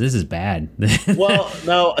 this is bad. Well,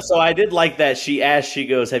 no. So I did like that. She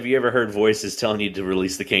goes, "Have you ever heard voices telling you to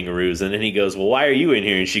release the kangaroos?" And then he goes, "Well, why are you in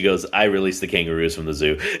here?" And she goes, "I released the kangaroos from the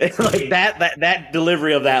zoo." And that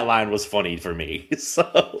delivery of that line was funny for me. So,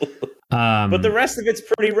 but the rest of it's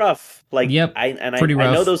pretty rough. Pretty rough. I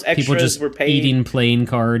know those extras people just were paid eating playing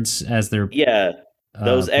cards as they're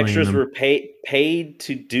those extras were paid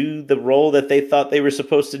to do the role that they thought they were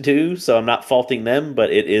supposed to do, so I'm not faulting them, but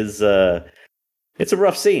it is it's a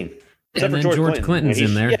rough scene. Except and for then George Clinton's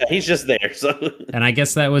in there. Yeah, he's just there. So, and I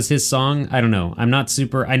guess that was his song. I don't know. I'm not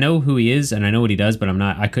super. I know who he is and I know what he does, but I'm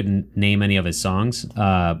not. I couldn't name any of his songs.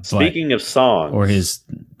 speaking of songs, or his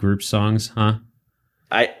group songs, huh?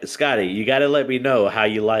 Scotty, you got to let me know how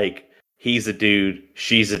you like. He's a dude.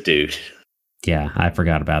 She's a dude. Yeah, I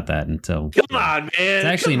forgot about that until. Come on, man! It's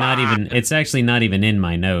actually not even. It's actually not even in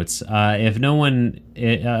my notes. If no one,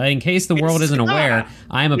 in case the world isn't aware,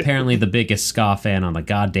 I am apparently the biggest ska fan on the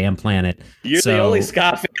goddamn planet. You're the only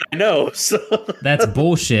ska fan I know. So that's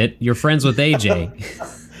bullshit. You're friends with AJ.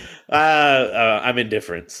 I'm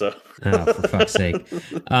indifferent. So oh, for fuck's sake.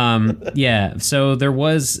 Yeah. So there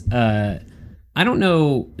was. I don't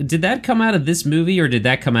know. Did that come out of this movie or did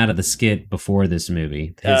that come out of the skit before this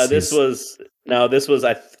movie? This was.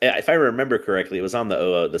 If I remember correctly, it was on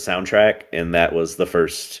the soundtrack, and that was the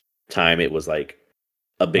first time it was like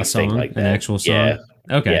a big thing like that. An actual song. Yeah.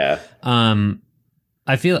 Okay. Yeah.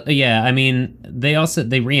 I feel. Yeah. I mean, they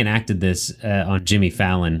reenacted this on Jimmy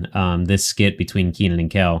Fallon. This skit between Keenan and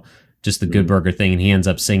Kel, just the Good Burger thing, and he ends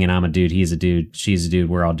up singing, "I'm a dude, he's a dude, she's a dude,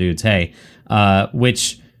 we're all dudes." Hey,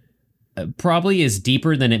 which probably is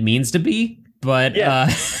deeper than it means to be, but.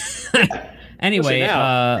 Yeah. Anyway,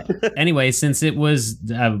 since it was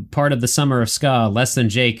part of the Summer of Ska, Less Than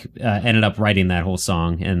Jake ended up writing that whole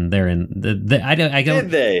song, and they're in I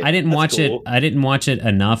didn't watch it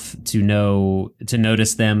enough to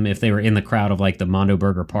notice them if they were in the crowd of like the Mondo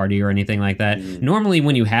Burger Party or anything like that. Normally,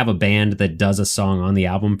 when you have a band that does a song on the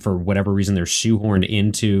album for whatever reason, they're shoehorned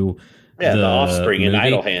into the Offspring and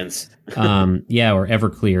Idle Hands, or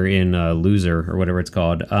Everclear in Loser or whatever it's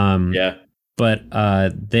called. But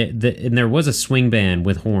and there was a swing band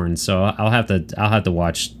with horns, so I'll have to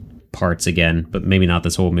watch parts again, but maybe not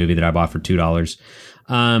this whole movie that I bought for $2.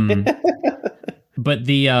 But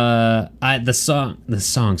the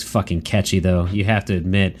song's fucking catchy though. You have to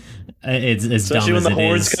admit, it's as especially dumb when as the it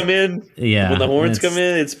horns is. come in. Yeah, when the horns come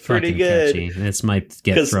in, it's pretty good. Catchy. This might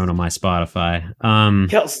get thrown on my Spotify.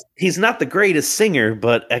 He's not the greatest singer,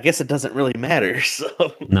 but I guess it doesn't really matter.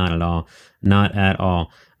 So not at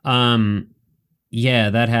all. Yeah,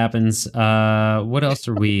 that happens. What else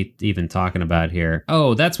are we even talking about here?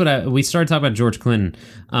 Oh, that's what we started talking about George Clinton.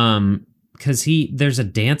 Because there's a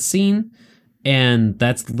dance scene, and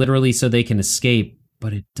that's literally so they can escape,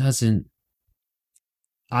 but it doesn't.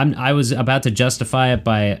 I was about to justify it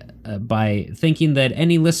by thinking that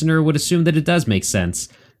any listener would assume that it does make sense.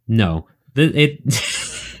 No,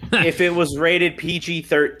 if it was rated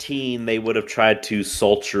PG-13, they would have tried to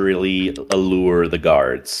sultrily allure the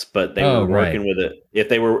guards, but they were working with it.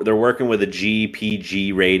 They're working with a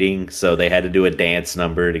GPG rating, so they had to do a dance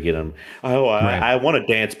number to get them. I want to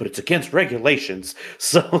dance, but it's against regulations.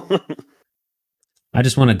 So I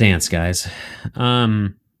just want to dance, guys.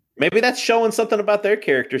 Maybe that's showing something about their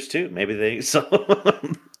characters too. Maybe they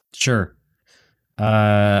Sure.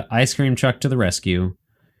 Ice cream truck to the rescue.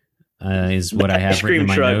 Is what I have written in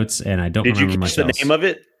my notes, and I don't remember much else. Did you catch the name of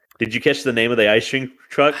it? Did you catch the name of the ice cream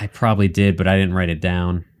truck? I probably did, but I didn't write it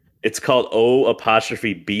down. It's called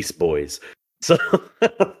O''Beast Boys. So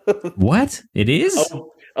what? It is?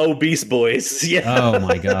 Oh, Beast Boys. Yeah. Oh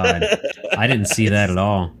my god. I didn't see that at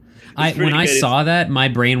all. When I saw that, my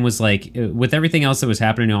brain was like, with everything else that was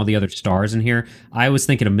happening and all the other stars in here, I was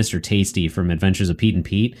thinking of Mr. Tasty from Adventures of Pete and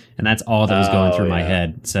Pete, and that's all that was going through my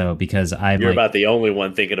head. So because you're about the only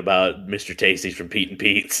one thinking about Mr. Tasty from Pete and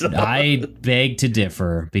Pete. So. I beg to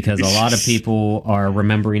differ because a lot of people are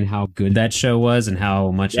remembering how good that show was and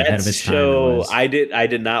how much ahead of its time it was. I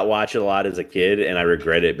did not watch it a lot as a kid, and I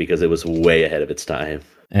regret it because it was way ahead of its time.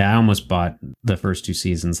 Yeah, I almost bought the first 2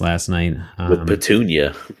 seasons last night with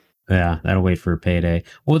Petunia. Yeah, that'll wait for a payday.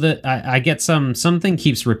 Well, I get something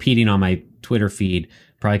keeps repeating on my Twitter feed,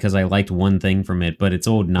 probably because I liked one thing from it, but it's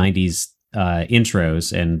old 90s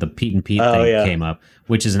intros, and the Pete and Pete thing came up,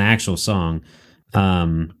 which is an actual song.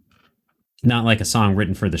 Not like a song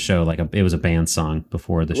written for the show, it was a band song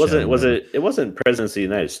before the show. It wasn't Presidents of the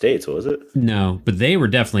United States, was it? No, but they were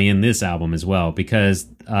definitely in this album as well, because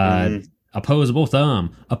opposable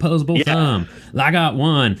thumb, thumb. I got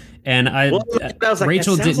one, and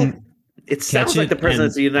Rachel didn't. It sounds like the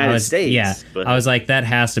Presidents of the United States. Yeah, but I was like, that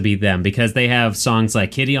has to be them because they have songs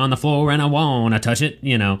like "Kitty on the Floor" and "I Wanna Touch It."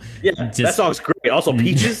 You know, that song's great. Also,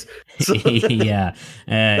 Peaches. Yeah.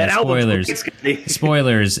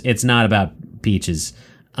 Spoilers. It's not about Peaches.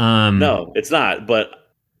 No, it's not. But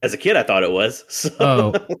as a kid, I thought it was.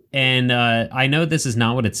 So. And I know this is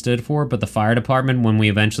not what it stood for, but the fire department, when we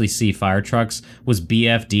eventually see fire trucks, was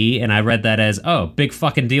BFD, and I read that as, big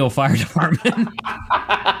fucking deal, fire department.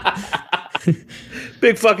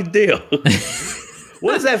 Big fucking deal.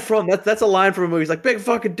 What is that from? That's a line from a movie. He's like, big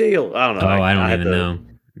fucking deal. I don't know. Oh, I don't even know.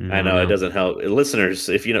 I know it doesn't help listeners.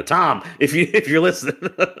 If you know Tom, if you're listening,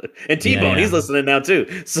 and T-Bone, he's listening now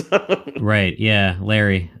too. So right, yeah,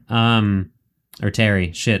 Larry, or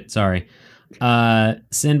Terry. Shit, sorry.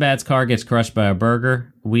 Sinbad's car gets crushed by a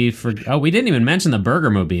burger. We didn't even mention the Burger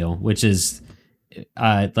Mobile, which is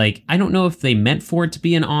like, I don't know if they meant for it to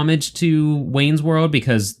be an homage to Wayne's World,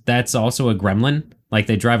 because that's also a gremlin. Like,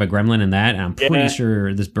 they drive a gremlin in that, and I'm pretty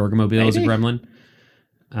sure this Burger Mobile is a gremlin.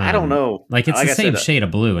 I don't know. Like, it's the same shade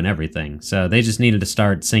of blue and everything. So they just needed to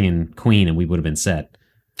start singing Queen, and we would have been set.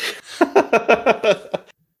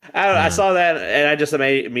 I saw that, and I just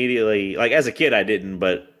immediately, like, as a kid, I didn't,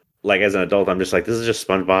 but like as an adult, I'm just like, this is just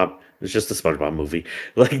SpongeBob. It's just a SpongeBob movie.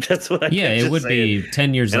 Like, that's what I. Yeah, it would be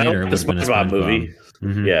 10 years later. It would have been a SpongeBob movie.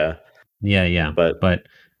 Mm-hmm. Yeah. But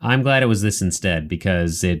I'm glad it was this instead,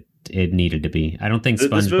 because it needed to be. I don't think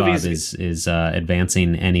SpongeBob is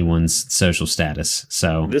advancing anyone's social status.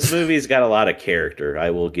 So this movie's got a lot of character.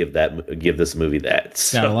 I will give this movie that.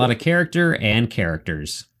 It's got a lot of character and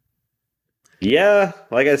characters. Yeah,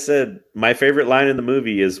 like I said, my favorite line in the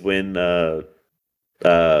movie is when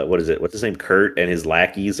what is it? What's his name? Kurt and his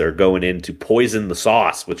lackeys are going in to poison the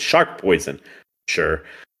sauce with shark poison. Sure.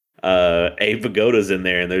 Abe Vigoda's in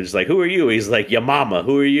there, and they're just like, "Who are you?" He's like, "Your mama.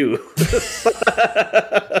 Who are you?"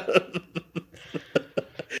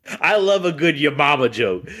 I love a good your mama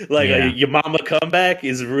joke. Like your mama comeback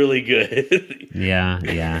is really good. yeah.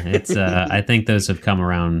 It's I think those have come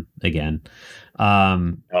around again.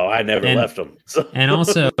 I never left them. So. And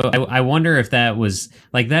also, I wonder if that was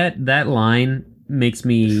like that line makes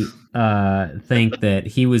me think that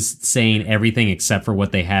he was saying everything except for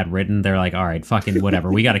what they had written. They're like, all right, fucking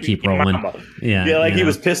whatever, we got to keep rolling. Yeah, like he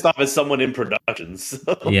was pissed off at someone in production.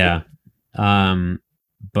 So. Yeah.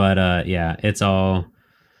 But yeah, it's all.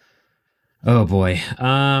 Oh boy.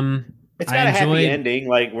 It's got a happy ending.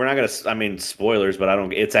 Like, we're not gonna. I mean, spoilers, but I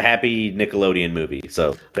don't. It's a happy Nickelodeon movie.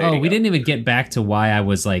 So. We didn't even get back to why I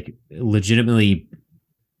was like legitimately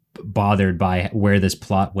bothered by where this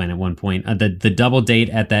plot went at one point. The double date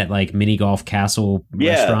at that like mini golf castle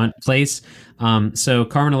restaurant place. So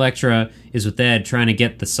Carmen Electra is with Ed trying to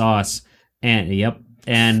get the sauce, and aren't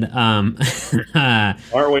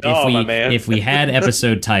we all, my man? If we had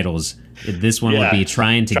episode titles, this one would be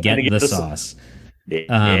trying to get the sauce.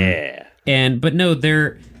 Yeah.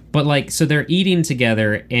 So they're eating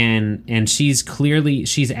together, and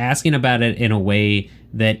she's asking about it in a way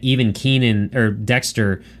that even Keenan or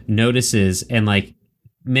Dexter notices, and like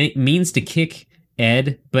means to kick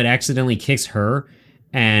Ed, but accidentally kicks her,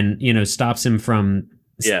 and stops him from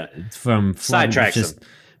sidetracks him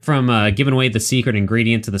from giving away the secret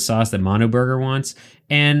ingredient to the sauce that Mondo Burger wants.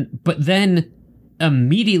 But then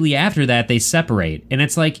immediately after that, they separate, and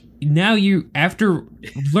it's like, now after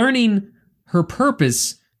learning her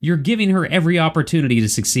purpose, you're giving her every opportunity to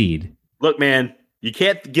succeed. Look, man, you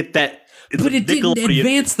can't get that. But it didn't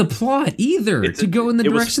advance the plot either to go in the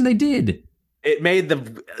direction they did.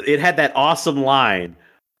 It had that awesome line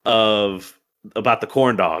about the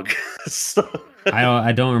corn dog. So,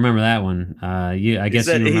 I don't remember that one. I guess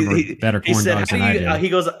you remember better corn dogs than I do.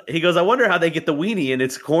 He goes, I wonder how they get the weenie in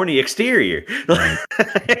its corny exterior. Right.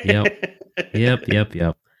 Yep.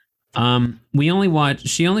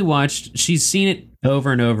 She's seen it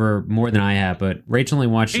over and over more than I have, but Rachel only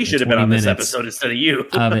watched. She should have been on this episode instead of you.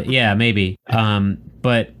 Yeah, maybe.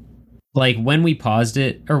 But like when we paused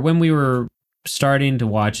it, or when we were starting to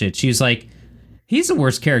watch it, she was like, "He's the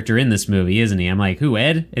worst character in this movie, isn't he?" I'm like, "Who,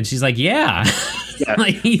 Ed?" And she's like, "Yeah."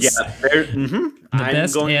 Like, he's the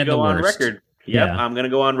best going to and go the on worst. record. Yep, yeah. I'm going to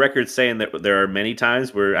go on record saying that there are many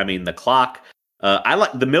times where, I mean, the clock. I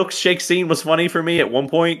like the milkshake scene was funny for me at one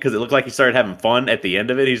point because it looked like he started having fun at the end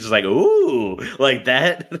of it. He's just like, ooh, like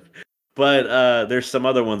that. But there's some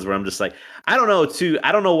other ones where I'm just like, I don't know too.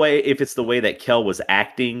 I don't know if it's the way that Kel was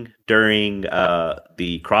acting during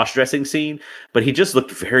the cross-dressing scene, but he just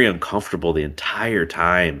looked very uncomfortable the entire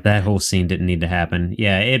time. That whole scene didn't need to happen.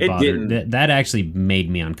 Yeah, it bothered. That actually made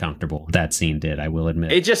me uncomfortable. That scene did, I will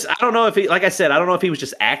admit. It just, I don't know if he, like I said, I don't know if he was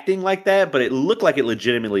just acting like that, but it looked like it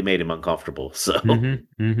legitimately made him uncomfortable. So.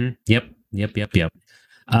 Yep.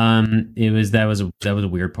 That was a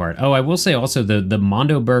weird part. Oh, I will say also the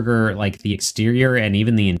Mondo Burger, like the exterior and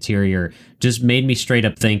even the interior, just made me straight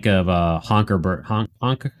up think of Honkerburger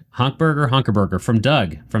from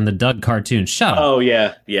Doug, from the Doug cartoon. Shut up. Oh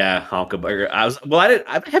yeah, Honkerburger. I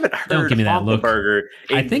haven't heard. Don't give me that look. Honkerburger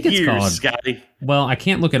in I think years, it's called Scotty. Well, I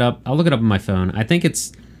can't look it up. I'll look it up on my phone. I think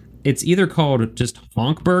it's either called just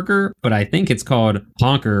Honk Burger, but I think it's called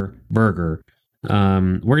Honker Burger.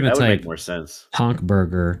 We're gonna type make more sense. Honk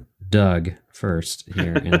Burger Doug first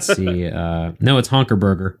here and see. No, it's Honker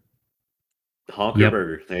Burger. Honker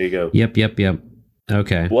Burger. There you go. Yep.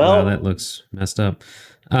 Okay. Well, wow, that looks messed up.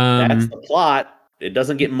 That's the plot. It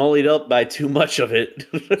doesn't get mullied up by too much of it.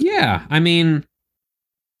 Yeah, I mean,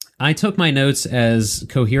 I took my notes as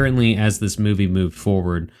coherently as this movie moved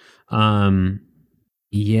forward.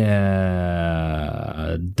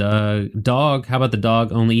 Yeah, dog. How about the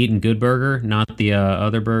dog only eating good burger, not the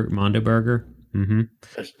other burger, Mondo Burger? Mm-hmm.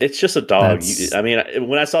 It's just a dog. I mean,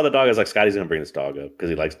 when I saw the dog, I was like, Scotty's gonna bring this dog up because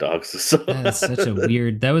he likes dogs. So that's such a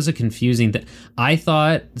weird. That was a confusing. I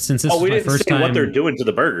thought since this was my first time, what they're doing to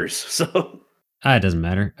the burgers. So it doesn't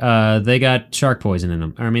matter. They got shark poison in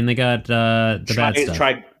them. I mean, they got the bad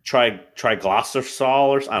stuff. Try glycerol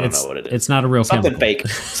or I don't know what it is. It's not a real something chemical. fake.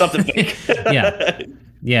 Something fake.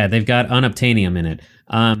 Yeah, they've got unobtainium in it.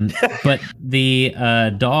 But the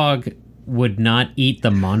dog would not eat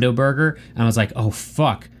the Mondo Burger. And I was like, oh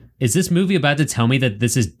fuck, is this movie about to tell me that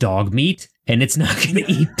this is dog meat and it's not going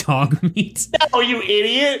to eat dog meat? Oh, you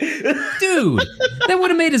idiot, dude! That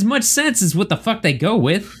would have made as much sense as what the fuck they go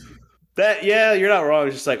with. You're not wrong.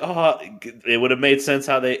 It's just like, it would have made sense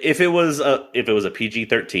how they if it was a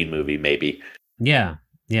PG-13 movie, maybe. Yeah.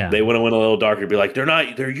 They would have went a little darker, be like,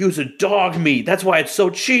 they're using dog meat. That's why it's so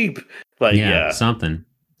cheap. Like, something.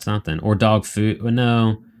 Or dog food.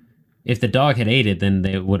 No. If the dog had ate it, then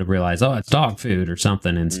they would have realized, it's dog food or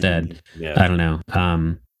something instead. I don't know.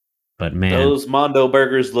 But man, those Mondo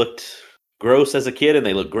burgers looked gross as a kid and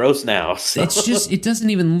they look gross now. So. It's just, it doesn't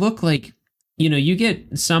even look like, you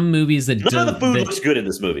get some movies that none of the food looks good in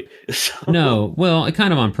this movie. No, well,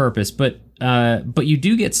 kind of on purpose, but you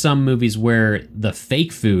do get some movies where the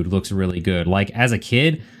fake food looks really good. Like as a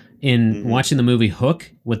kid, in watching the movie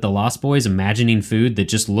Hook with the Lost Boys, imagining food that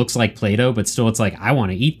just looks like Play-Doh, but still it's like, I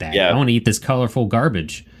want to eat that. I want to eat this colorful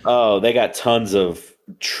garbage. Oh, they got tons of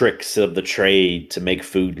tricks of the trade to make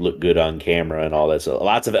food look good on camera and all that. So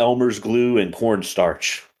lots of Elmer's glue and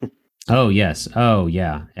cornstarch. Oh, yes. Oh,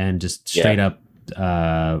 yeah. And just straight up,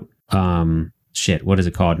 shit, what is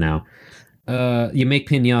it called now? You make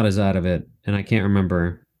piñatas out of it, and I can't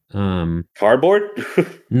remember. Cardboard?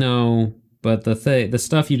 No, but the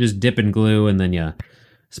stuff you just dip in glue and then you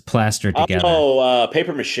plaster it together. Oh,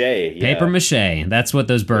 paper mache. Yeah. Paper mache. That's what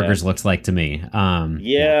those burgers looks like to me.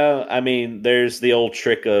 I mean, there's the old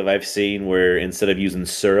trick of I've seen where instead of using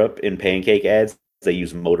syrup in pancake ads, they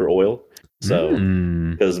use motor oil. So,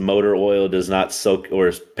 because motor oil does not soak,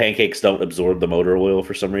 or pancakes don't absorb the motor oil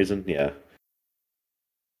for some reason. Yeah.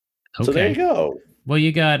 Okay. So there you go. Well,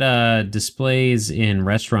 you got displays in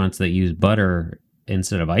restaurants that use butter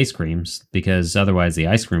instead of ice creams, because otherwise the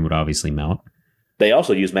ice cream would obviously melt. They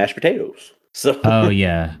also use mashed potatoes. So. Oh,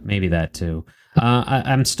 yeah. Maybe that too.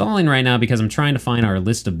 I'm stalling right now because I'm trying to find our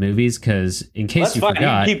list of movies, because in case you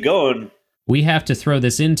forgot, keep going. We have to throw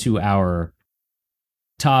this into our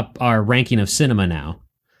ranking of cinema now.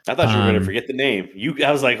 I thought you were going to forget the name.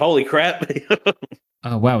 I was like, holy crap.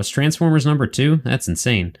 Oh, wow. It's Transformers number 2? That's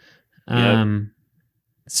insane. Yep.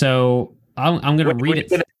 So I'm going to read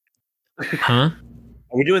it. Huh?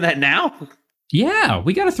 Are we doing that now? Yeah,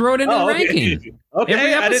 we got to throw it into the ranking. Okay,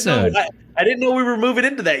 every episode. I didn't know we were moving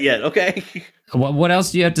into that yet. Okay. What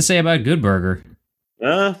else do you have to say about Good Burger?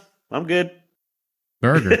 I'm good.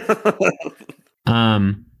 Burger.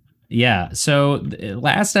 Yeah, so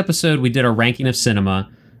last episode we did a ranking of cinema,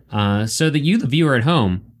 so that you, the viewer at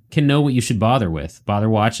home, can know what you should bother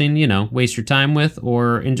watching, waste your time with,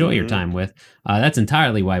 or enjoy your time with. That's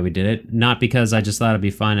entirely why we did it, not because I just thought it'd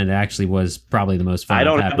be fun, and it actually was probably the most fun. I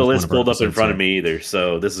don't have the list pulled up in front of me either,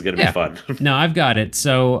 so this is going to be fun. No, I've got it.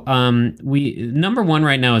 So number 1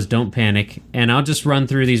 right now is Don't Panic, and I'll just run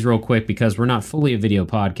through these real quick because we're not fully a video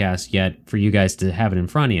podcast yet for you guys to have it in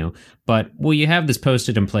front of you. But you have this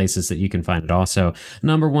posted in places that you can find it also.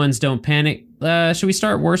 Number 1's Don't Panic. Should we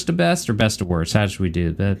start worst to best or best to worst? How should we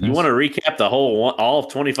do that? You want to recap the whole all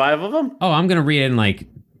of 25 of them? Oh, I'm going to read it in like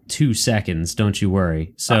 2 seconds. Don't you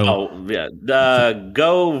worry. So,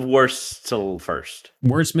 go worst till first.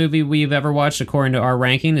 Worst movie we've ever watched according to our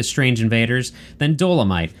ranking is Strange Invaders, then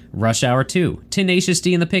Dolomite, Rush Hour 2, Tenacious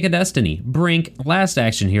D and the Pick of Destiny, Brink, Last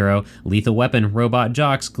Action Hero, Lethal Weapon, Robot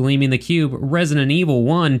Jocks, Gleaming the Cube, Resident Evil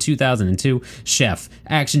 1, 2002, Chef,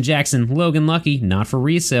 Action Jackson, Logan Lucky, Not for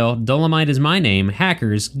Resale, Dolomite Is My Name,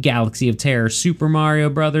 Hackers, Galaxy of Terror, Super Mario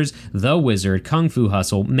Brothers, The Wizard, Kung Fu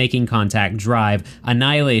Hustle, Making Contact, Drive,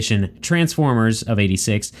 Annihilation, Transformers of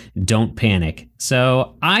 86, Don't Panic.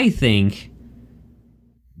 So I think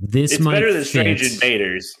it's better than Strange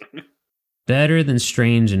Invaders. Better than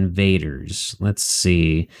Strange Invaders. Let's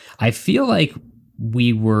see. I feel like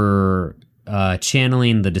we were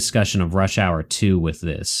channeling the discussion of Rush Hour 2 with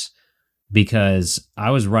this. because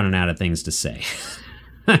I was running out of things to say.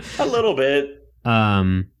 A little bit.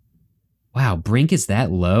 Wow, Brink is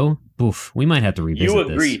that low? Oof, we might have to revisit You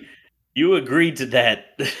agree. this. You agreed to that.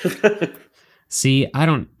 See, I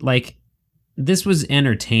don't like. This was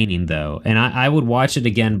entertaining though, and I would watch it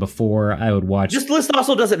again before I would watch. This list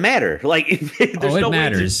also doesn't matter. Like, there's it no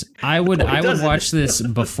matters. I would doesn't. watch this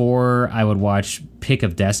before I would watch Pick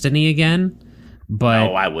of Destiny again. But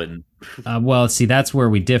no, I wouldn't. Well, see, that's where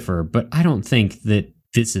we differ. But I don't think that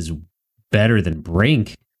this is better than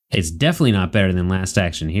Brink. It's definitely not better than Last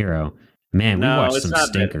Action Hero. Man, we watched some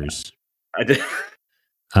stinkers. I did.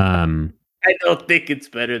 I don't think it's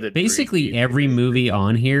better than basically Brink. Every movie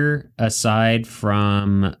on here, aside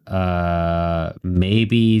from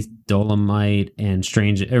maybe Dolomite and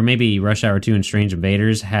Strange, or maybe Rush Hour 2 and Strange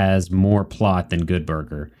Invaders, has more plot than Good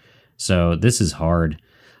Burger. So this is hard.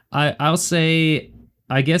 I'll say,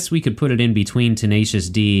 I guess we could put it in between Tenacious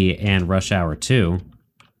D and Rush Hour 2.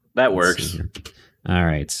 That works. All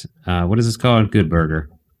right. What is this called? Good Burger.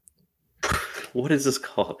 What is this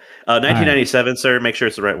called? 1997, sir. Make sure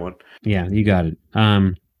it's the right one. Yeah, you got it.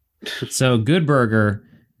 So Good Burger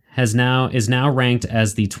is now ranked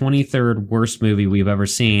as the 23rd worst movie we've ever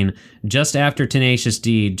seen, just after Tenacious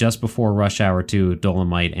D, just before Rush Hour 2,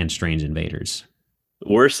 Dolomite, and Strange Invaders.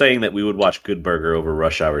 We're saying that we would watch Good Burger over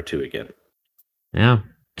Rush Hour 2 again. Yeah.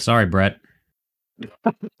 Sorry, Brett.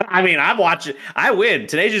 I mean, I'm watching. I win.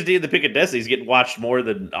 Tenacious D and the Pick of Destiny is getting watched more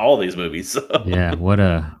than all these movies. So. Yeah, what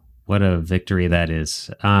a victory that is.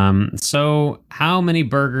 So how many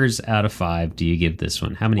burgers out of 5 do you give this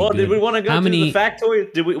one? How many? Well, did we want to go to the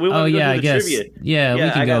factoid? Did we want to go to the trivia? Yeah,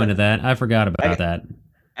 we can go into that. I forgot about that.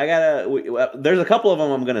 There's a couple of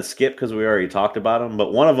them I'm going to skip because we already talked about them.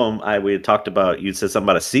 But one of them we had talked about. You said something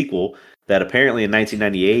about a sequel that apparently in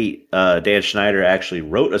 1998, Dan Schneider actually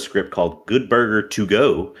wrote a script called Good Burger to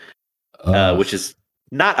Go, which is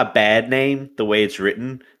not a bad name the way it's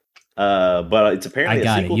written. But it's apparently I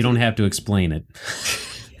got it. You don't have to explain it.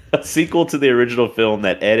 A sequel to the original film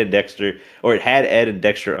that it had Ed and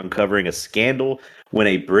Dexter uncovering a scandal when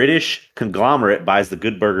a British conglomerate buys the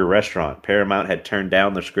Good Burger restaurant. Paramount had turned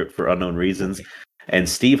down the script for unknown reasons, and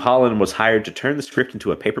Steve Holland was hired to turn the script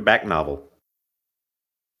into a paperback novel.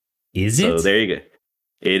 Is it? So there you go.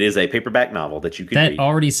 It is a paperback novel that you can read. That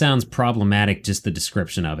already sounds problematic, just the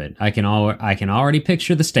description of it. I can already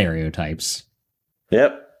picture the stereotypes.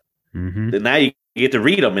 Yep. Mm-hmm. And now you get to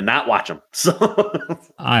read them and not watch them. So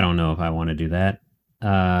I don't know if I want to do that.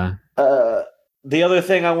 The other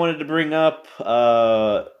thing I wanted to bring up,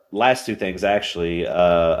 last two things actually.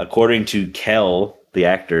 According to Kel, the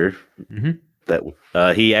actor,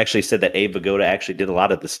 that he actually said that Abe Vigoda actually did a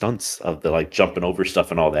lot of the stunts of the jumping over stuff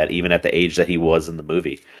and all that, even at the age that he was in the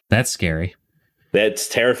movie. That's scary. That's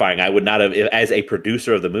terrifying. I would not have, as a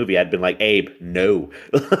producer of the movie, I'd been like, Abe, no,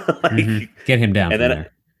 Get him down. And from then.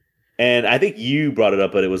 there. And I think you brought it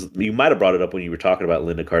up, but you might have brought it up when you were talking about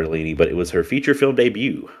Linda Cardellini, but it was her feature film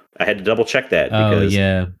debut. I had to double check that because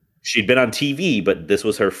she'd been on TV, but this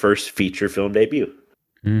was her first feature film debut.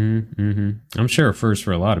 I'm sure first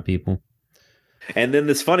for a lot of people. And then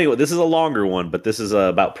this is a longer one, but this is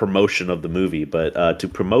about promotion of the movie. But to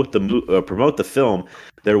promote the film,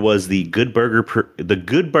 there was the Good Burger,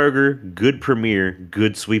 Good Premiere,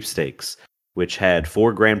 Good Sweepstakes, which had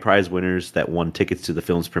 4 grand prize winners that won tickets to the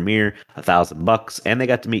film's premiere, $1,000, and they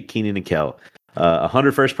got to meet Keenan and Kel.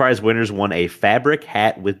 100 first prize winners won a fabric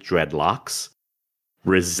hat with dreadlocks,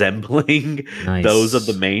 resembling those of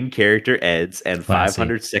the main character Ed's, and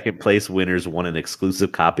 500 second place winners won an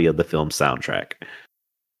exclusive copy of the film's soundtrack.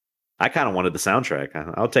 I kind of wanted the soundtrack.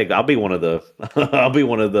 I'll be one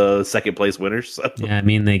of the second place winners. So. Yeah, I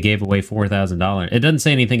mean they gave away $4,000. It doesn't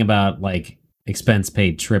say anything about expense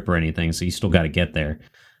paid trip or anything, so you still got to get there.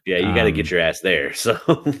 Yeah, you got to get your ass there. So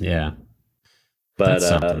yeah, but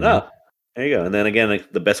no, there you go. And then again,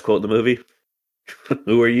 the best quote in the movie: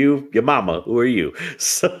 "Who are you? Your mama. Who are you?"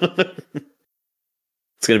 So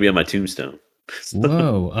it's gonna be on my tombstone.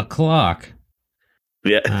 Whoa, a clock.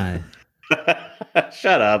 Yeah.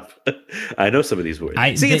 Shut up. I know some of these words.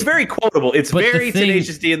 It's very quotable. It's very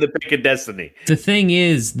Tenacious D and the Pick of Destiny. The thing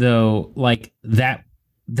is, though,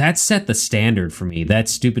 that set the standard for me, that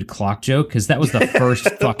stupid clock joke, because that was the first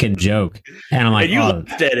fucking joke. And I'm like, and you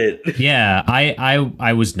laughed at it. Yeah,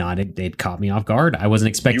 I was not. It caught me off guard. I wasn't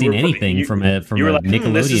expecting anything from a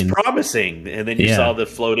Nickelodeon. This is promising. And then you saw the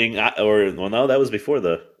floating, that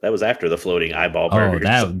was after the floating eyeball burger.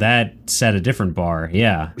 Oh, that set a different bar.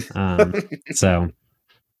 Yeah. So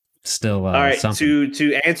Still All right, something.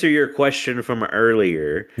 to answer your question from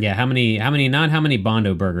earlier. Yeah, not how many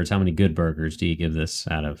Bondo burgers, how many good burgers do you give this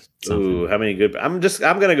out of something? Ooh, how many good? I'm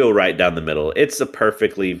gonna go right down the middle. It's a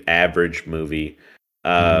perfectly average movie.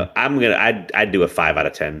 Hmm. I'd do a 5 out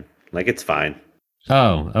of 10. Like it's fine.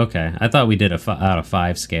 Oh, okay. I thought we did out of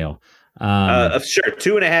five scale. Um, Sure,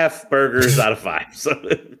 2.5 burgers out of 5. So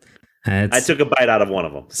I it's took a bite out of one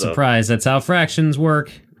of them. So surprise. That's how fractions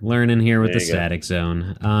work. Learning here with there the you go. static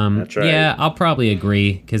zone. That's right. Yeah, I'll probably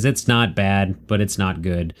agree because it's not bad, but it's not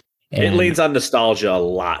good. It And leans on nostalgia a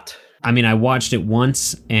lot. I mean, I watched it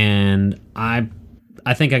once, and I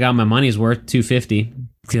think I got my money's worth, 250,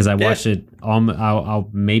 because I watched it. I'll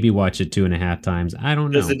maybe watch it 2.5 times. I don't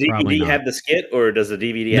Does know. the Probably DVD not. have the skit, or does the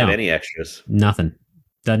DVD have No, any extras? nothing.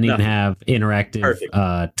 Doesn't even Nothing. have interactive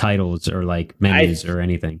Perfect. titles or like I menus or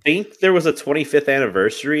anything. think there was a 25th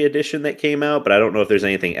anniversary edition that came out, but I don't know if there's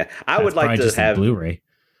anything. I That's would like probably to just a have. Blu-ray.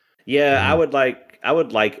 Yeah, Yeah. I would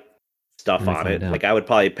like stuff Let me on find it. out. Like I would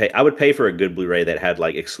probably pay. I would pay for a good Blu-ray that had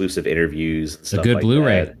like exclusive interviews and A stuff good like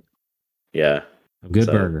Blu-ray, that. Yeah. a good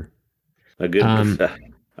So burger. a good. Um,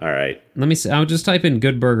 All right. Let me see. I'll just type in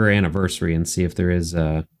Good Burger Anniversary and see if there is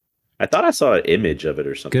a I thought I saw an image of it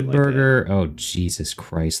or something Good like that. Burger. Oh, Jesus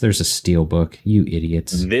Christ. There's a steelbook. You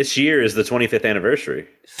idiots. This year is the 25th anniversary.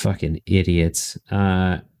 Fucking idiots.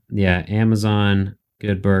 Yeah, Amazon,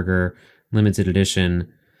 Good Burger, limited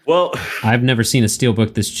edition. Well, I've never seen a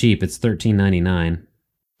steelbook this cheap. It's $13.99.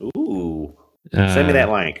 ooh, send me that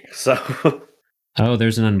link. So Oh,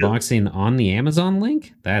 there's an unboxing on the Amazon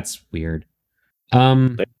link? That's weird.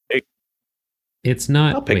 Um it's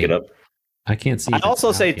not. I'll pick wait, it up. I can't see. I if it's also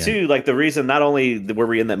out say yet. too, like the reason not only were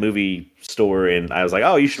we in that movie store and I was like,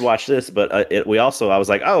 oh, you should watch this, but I was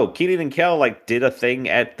like, oh, Kenan and Kel like did a thing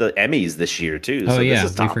at the Emmys this year too. Oh So yeah,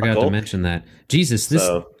 this is we forgot to topical. mention that. Jesus, this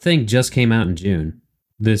So thing just came out in June.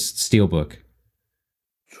 This steelbook.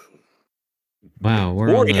 Wow, we're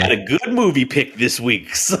on Rory the... had a good movie pick this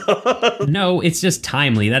week. So No, it's just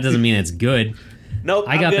timely. That doesn't mean it's good. nope,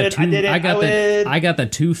 I got I'm the good. I did it. I got the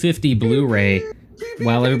 250 Blu-ray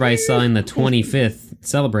while everybody's selling the 25th,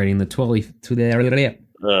 celebrating the 12th.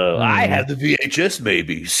 I have the VHS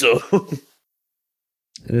maybe. So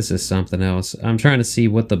This is something else. I'm trying to see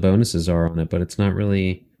what the bonuses are on it, but it's not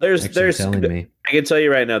really there's telling me. I can tell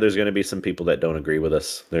you right now, there's going to be some people that don't agree with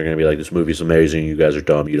us. They're going to be like, "This movie's amazing. You guys are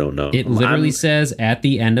dumb. You don't know." It literally says at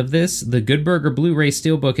the end of this, the Good Burger Blu-ray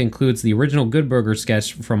Steelbook includes the original Good Burger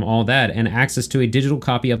sketch from all that and access to a digital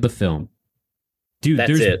copy of the film. Dude, That's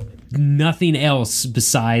there's it. nothing else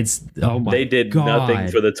besides. Oh my! They did God. nothing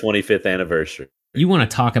for the 25th anniversary. You want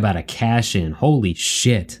to talk about a cash in? Holy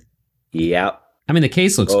shit! Yeah. I mean, the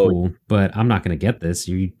case looks Oh. cool, but I'm not going to get this.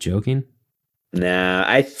 Are you joking? Nah,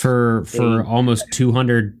 I For almost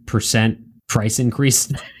 200% price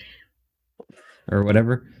increase or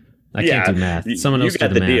whatever. I can't do math. Someone else do got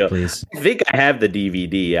the the math, deal. please. I think I have the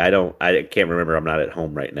DVD. I can't remember. I'm not at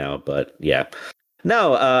home right now, but yeah.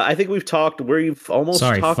 No, I think we've talked. We've almost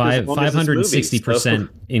Sorry, talked as long as this movie, 560%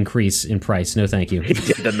 increase in price. No, thank you. So.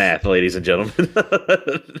 He did the math, ladies and gentlemen.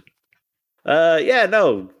 Yeah,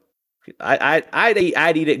 no,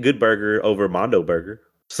 I'd eat at Good Burger over Mondo Burger.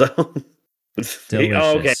 So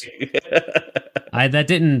Delicious. okay. That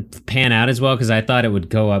didn't pan out as well because I thought it would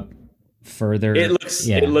go up further. It looks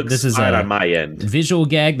this is fine a on my end. visual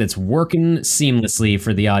gag that's working seamlessly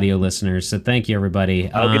for the audio listeners. So thank you, everybody.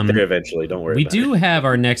 I'll get there eventually. Don't worry. We about do it. have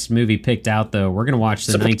our next movie picked out, though. We're going to watch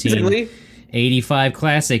the Surprisingly, 1985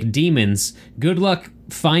 classic Demons. Good luck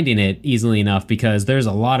finding it easily enough because there's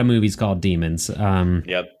a lot of movies called Demons.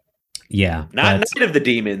 Yep. Yeah. Not but- Night of the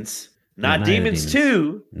Demons. Not Night of the Demons Demons.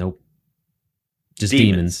 2. Nope. Just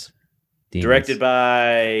Demons. Demons. Directed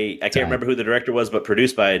by I can't Died. remember who the director was, but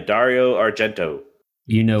produced by Dario Argento.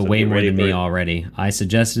 You know So way get more ready than for me it. already. I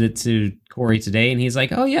suggested it to Corey today, and he's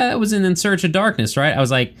like, "Oh yeah, that was in Search of Darkness, right?" I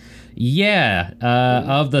was like, "Yeah,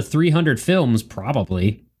 of the 300 films,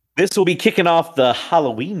 probably." This will be kicking off the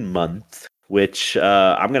Halloween month, which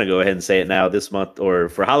I'm going to go ahead and say it now this month. Or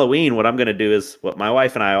for Halloween, what I'm going to do is what my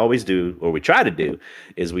wife and I always do, or we try to do,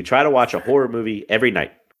 is we try to watch a horror movie every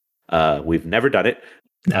night. We've never done it.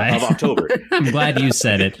 Of October. I'm glad you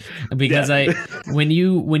said it because Yeah. when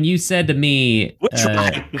you said to me, We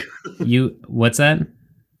try. what's that?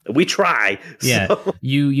 We try. Yeah, So-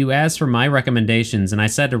 you asked for my recommendations, and I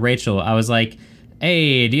said to Rachel, I was like,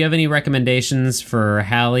 "Hey, do you have any recommendations for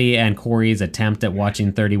Hallie and Corey's attempt at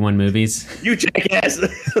watching 31 movies?" You jackass.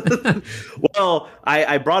 Well,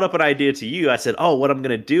 I brought up an idea to you. I said, oh, what I'm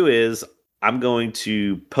going to do is I'm going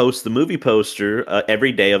to post the movie poster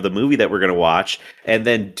every day of the movie that we're going to watch and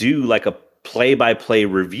then do like a play-by-play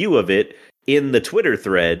review of it in the Twitter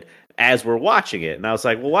thread as we're watching it. And I was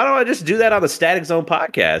like, well, why don't I just do that on the Static Zone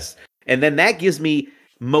podcast? And then that gives me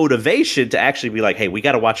motivation to actually be like, hey, we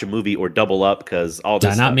got to watch a movie or double up because all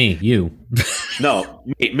this. Not me, you. No,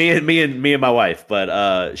 me and my wife.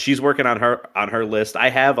 But she's working on her list. I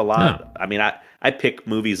have a lot. Oh. I mean, I pick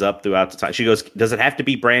movies up throughout the time. She goes, does it have to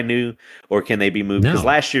be brand new or can they be moved? Because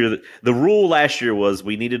last year, the rule last year was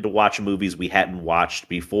we needed to watch movies we hadn't watched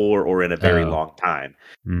before or in a very long time.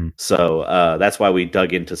 So that's why we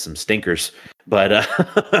dug into some stinkers. But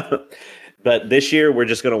but this year we're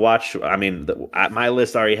just going to watch. I mean, my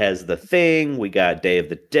list already has The Thing. We got Day of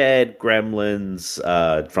the Dead,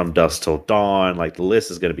 Gremlins, From Dusk Till Dawn. Like the list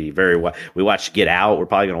is going to be very wide. We watched Get Out. We're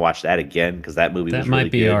probably going to watch that again because that movie was really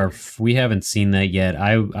good. That might be we haven't seen that yet.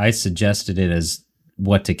 I suggested it as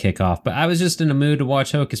what to kick off, but I was just in a mood to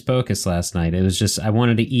watch Hocus Pocus last night. It was just I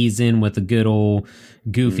wanted to ease in with a good old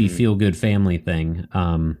goofy feel good family thing.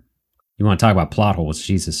 You want to talk about plot holes,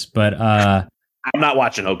 Jesus, but I'm not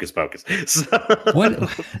watching Hocus Pocus. So. What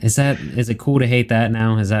is that? Is it cool to hate that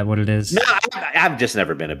now? Is that what it is? No, I've just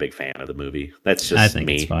never been a big fan of the movie. That's just I think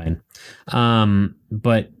me. It's fine.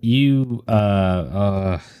 But you,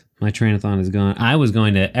 my train of thought is gone. I was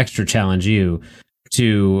going to extra challenge you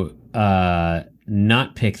to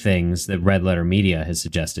not pick things that Red Letter Media has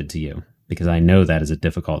suggested to you because I know that is a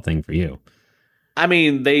difficult thing for you. I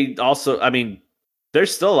mean, there's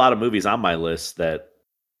still a lot of movies on my list that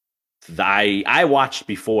I watched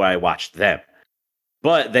before I watched them.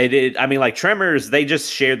 But they did, I mean, like Tremors, they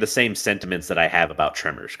just shared the same sentiments that I have about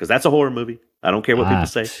Tremors, because that's a horror movie. I don't care what people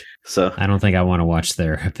say. So I don't think I want to watch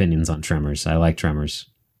their opinions on Tremors. I like Tremors.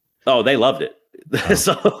 Oh, they loved it. Oh.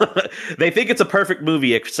 So they think it's a perfect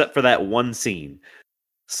movie except for that one scene.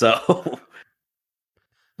 So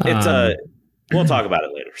it's we'll talk about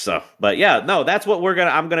it later. So, but yeah, no, that's what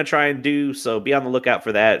I'm gonna try and do. So be on the lookout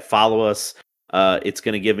for that. Follow us. It's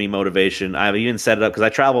going to give me motivation. I've even set it up because I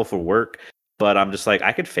travel for work, but I'm just like,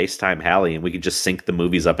 I could FaceTime Hallie and we could just sync the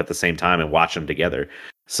movies up at the same time and watch them together.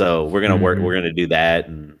 So we're going to work. We're going to do that.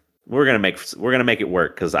 And we're going to make it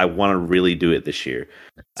work because I want to really do it this year.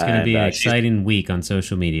 It's going to be an exciting week on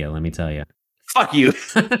social media. Let me tell you. Fuck you.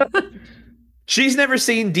 She's never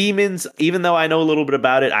seen Demons, even though I know a little bit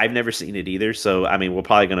about it. I've never seen it either. So, I mean, we're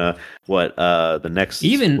probably going to, the next...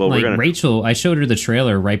 Even, Rachel, I showed her the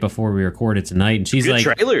trailer right before we recorded tonight, and she's good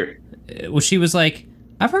trailer. Well, she was like,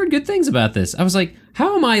 I've heard good things about this. I was like,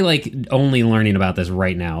 how am I, only learning about this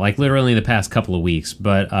right now? Literally in the past couple of weeks.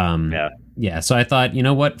 But, yeah. So I thought, you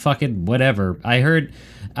know what? Fuck it, whatever. I heard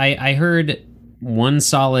one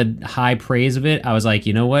solid high praise of it. I was like,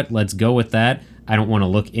 you know what? Let's go with that. I don't want to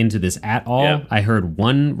look into this at all. Yeah. I heard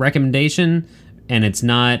one recommendation, and it's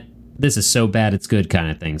not, this is so bad it's good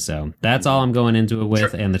kind of thing. So that's all I'm going into it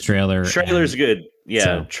with, and the trailer. Trailer's good. Yeah,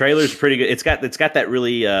 so. Trailer's pretty good. It's got that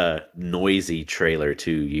really noisy trailer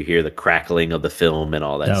too. You hear the crackling of the film and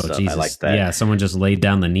all that stuff. Jesus. I like that. Yeah, someone just laid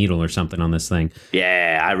down the needle or something on this thing.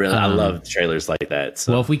 Yeah, I love trailers like that.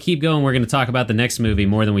 So. Well, if we keep going, we're going to talk about the next movie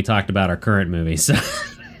more than we talked about our current movie. So.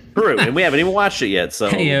 True, and we haven't even watched it yet.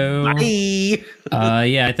 So, bye.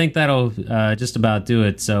 Yeah, I think that'll just about do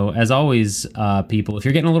it. So, as always, people, if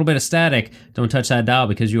you're getting a little bit of static, don't touch that dial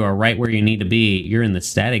because you are right where you need to be. You're in the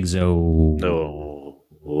static zone.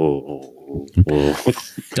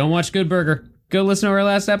 Don't watch Good Burger. Go listen to our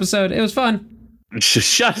last episode. It was fun.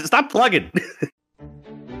 Stop plugging.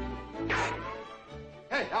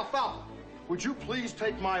 Hey, Alfalfa. Would you please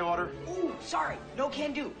take my order? Ooh, sorry. No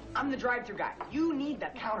can do. I'm the drive-thru guy. You need the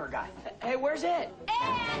counter guy. Hey, where's Ed?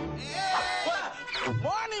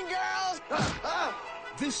 Morning, girls!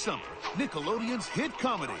 This summer, Nickelodeon's hit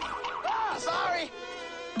comedy. Sorry!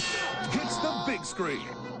 Hits the big screen.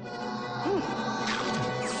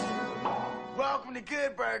 Welcome to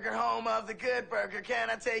Good Burger, home of the Good Burger. Can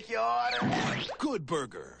I take your order? Good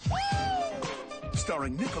Burger.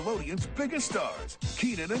 Starring Nickelodeon's biggest stars,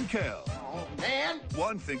 Keenan and Kel. Oh, man.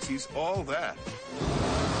 One thinks he's all that.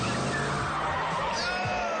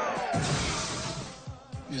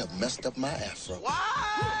 You have messed up my afro.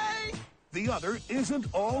 Why? The other isn't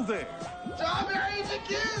all there. Strawberry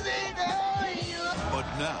jacuzzi! But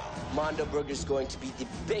now, Mondo Burger's going to be the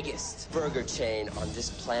biggest burger chain on this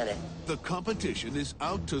planet. the competition is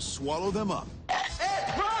out to swallow them up.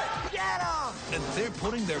 Ed, run! Get him! And they're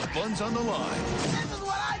putting their buns on the line This is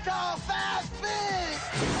what I call fast food!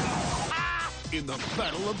 in the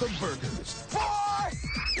battle of the burgers.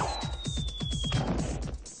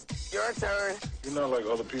 Your turn. You're not like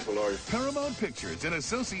other people, are you? Paramount Pictures, in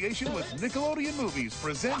association with Nickelodeon Movies,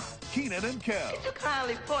 present Keenan and Kel. Could you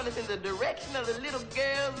kindly point us in the direction of the little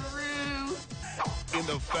girl's room? in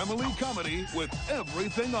the family comedy with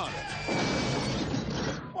everything on it.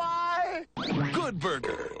 Why? Good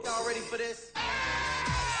Burger. Y'all ready for this?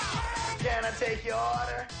 Can I take your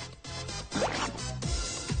order?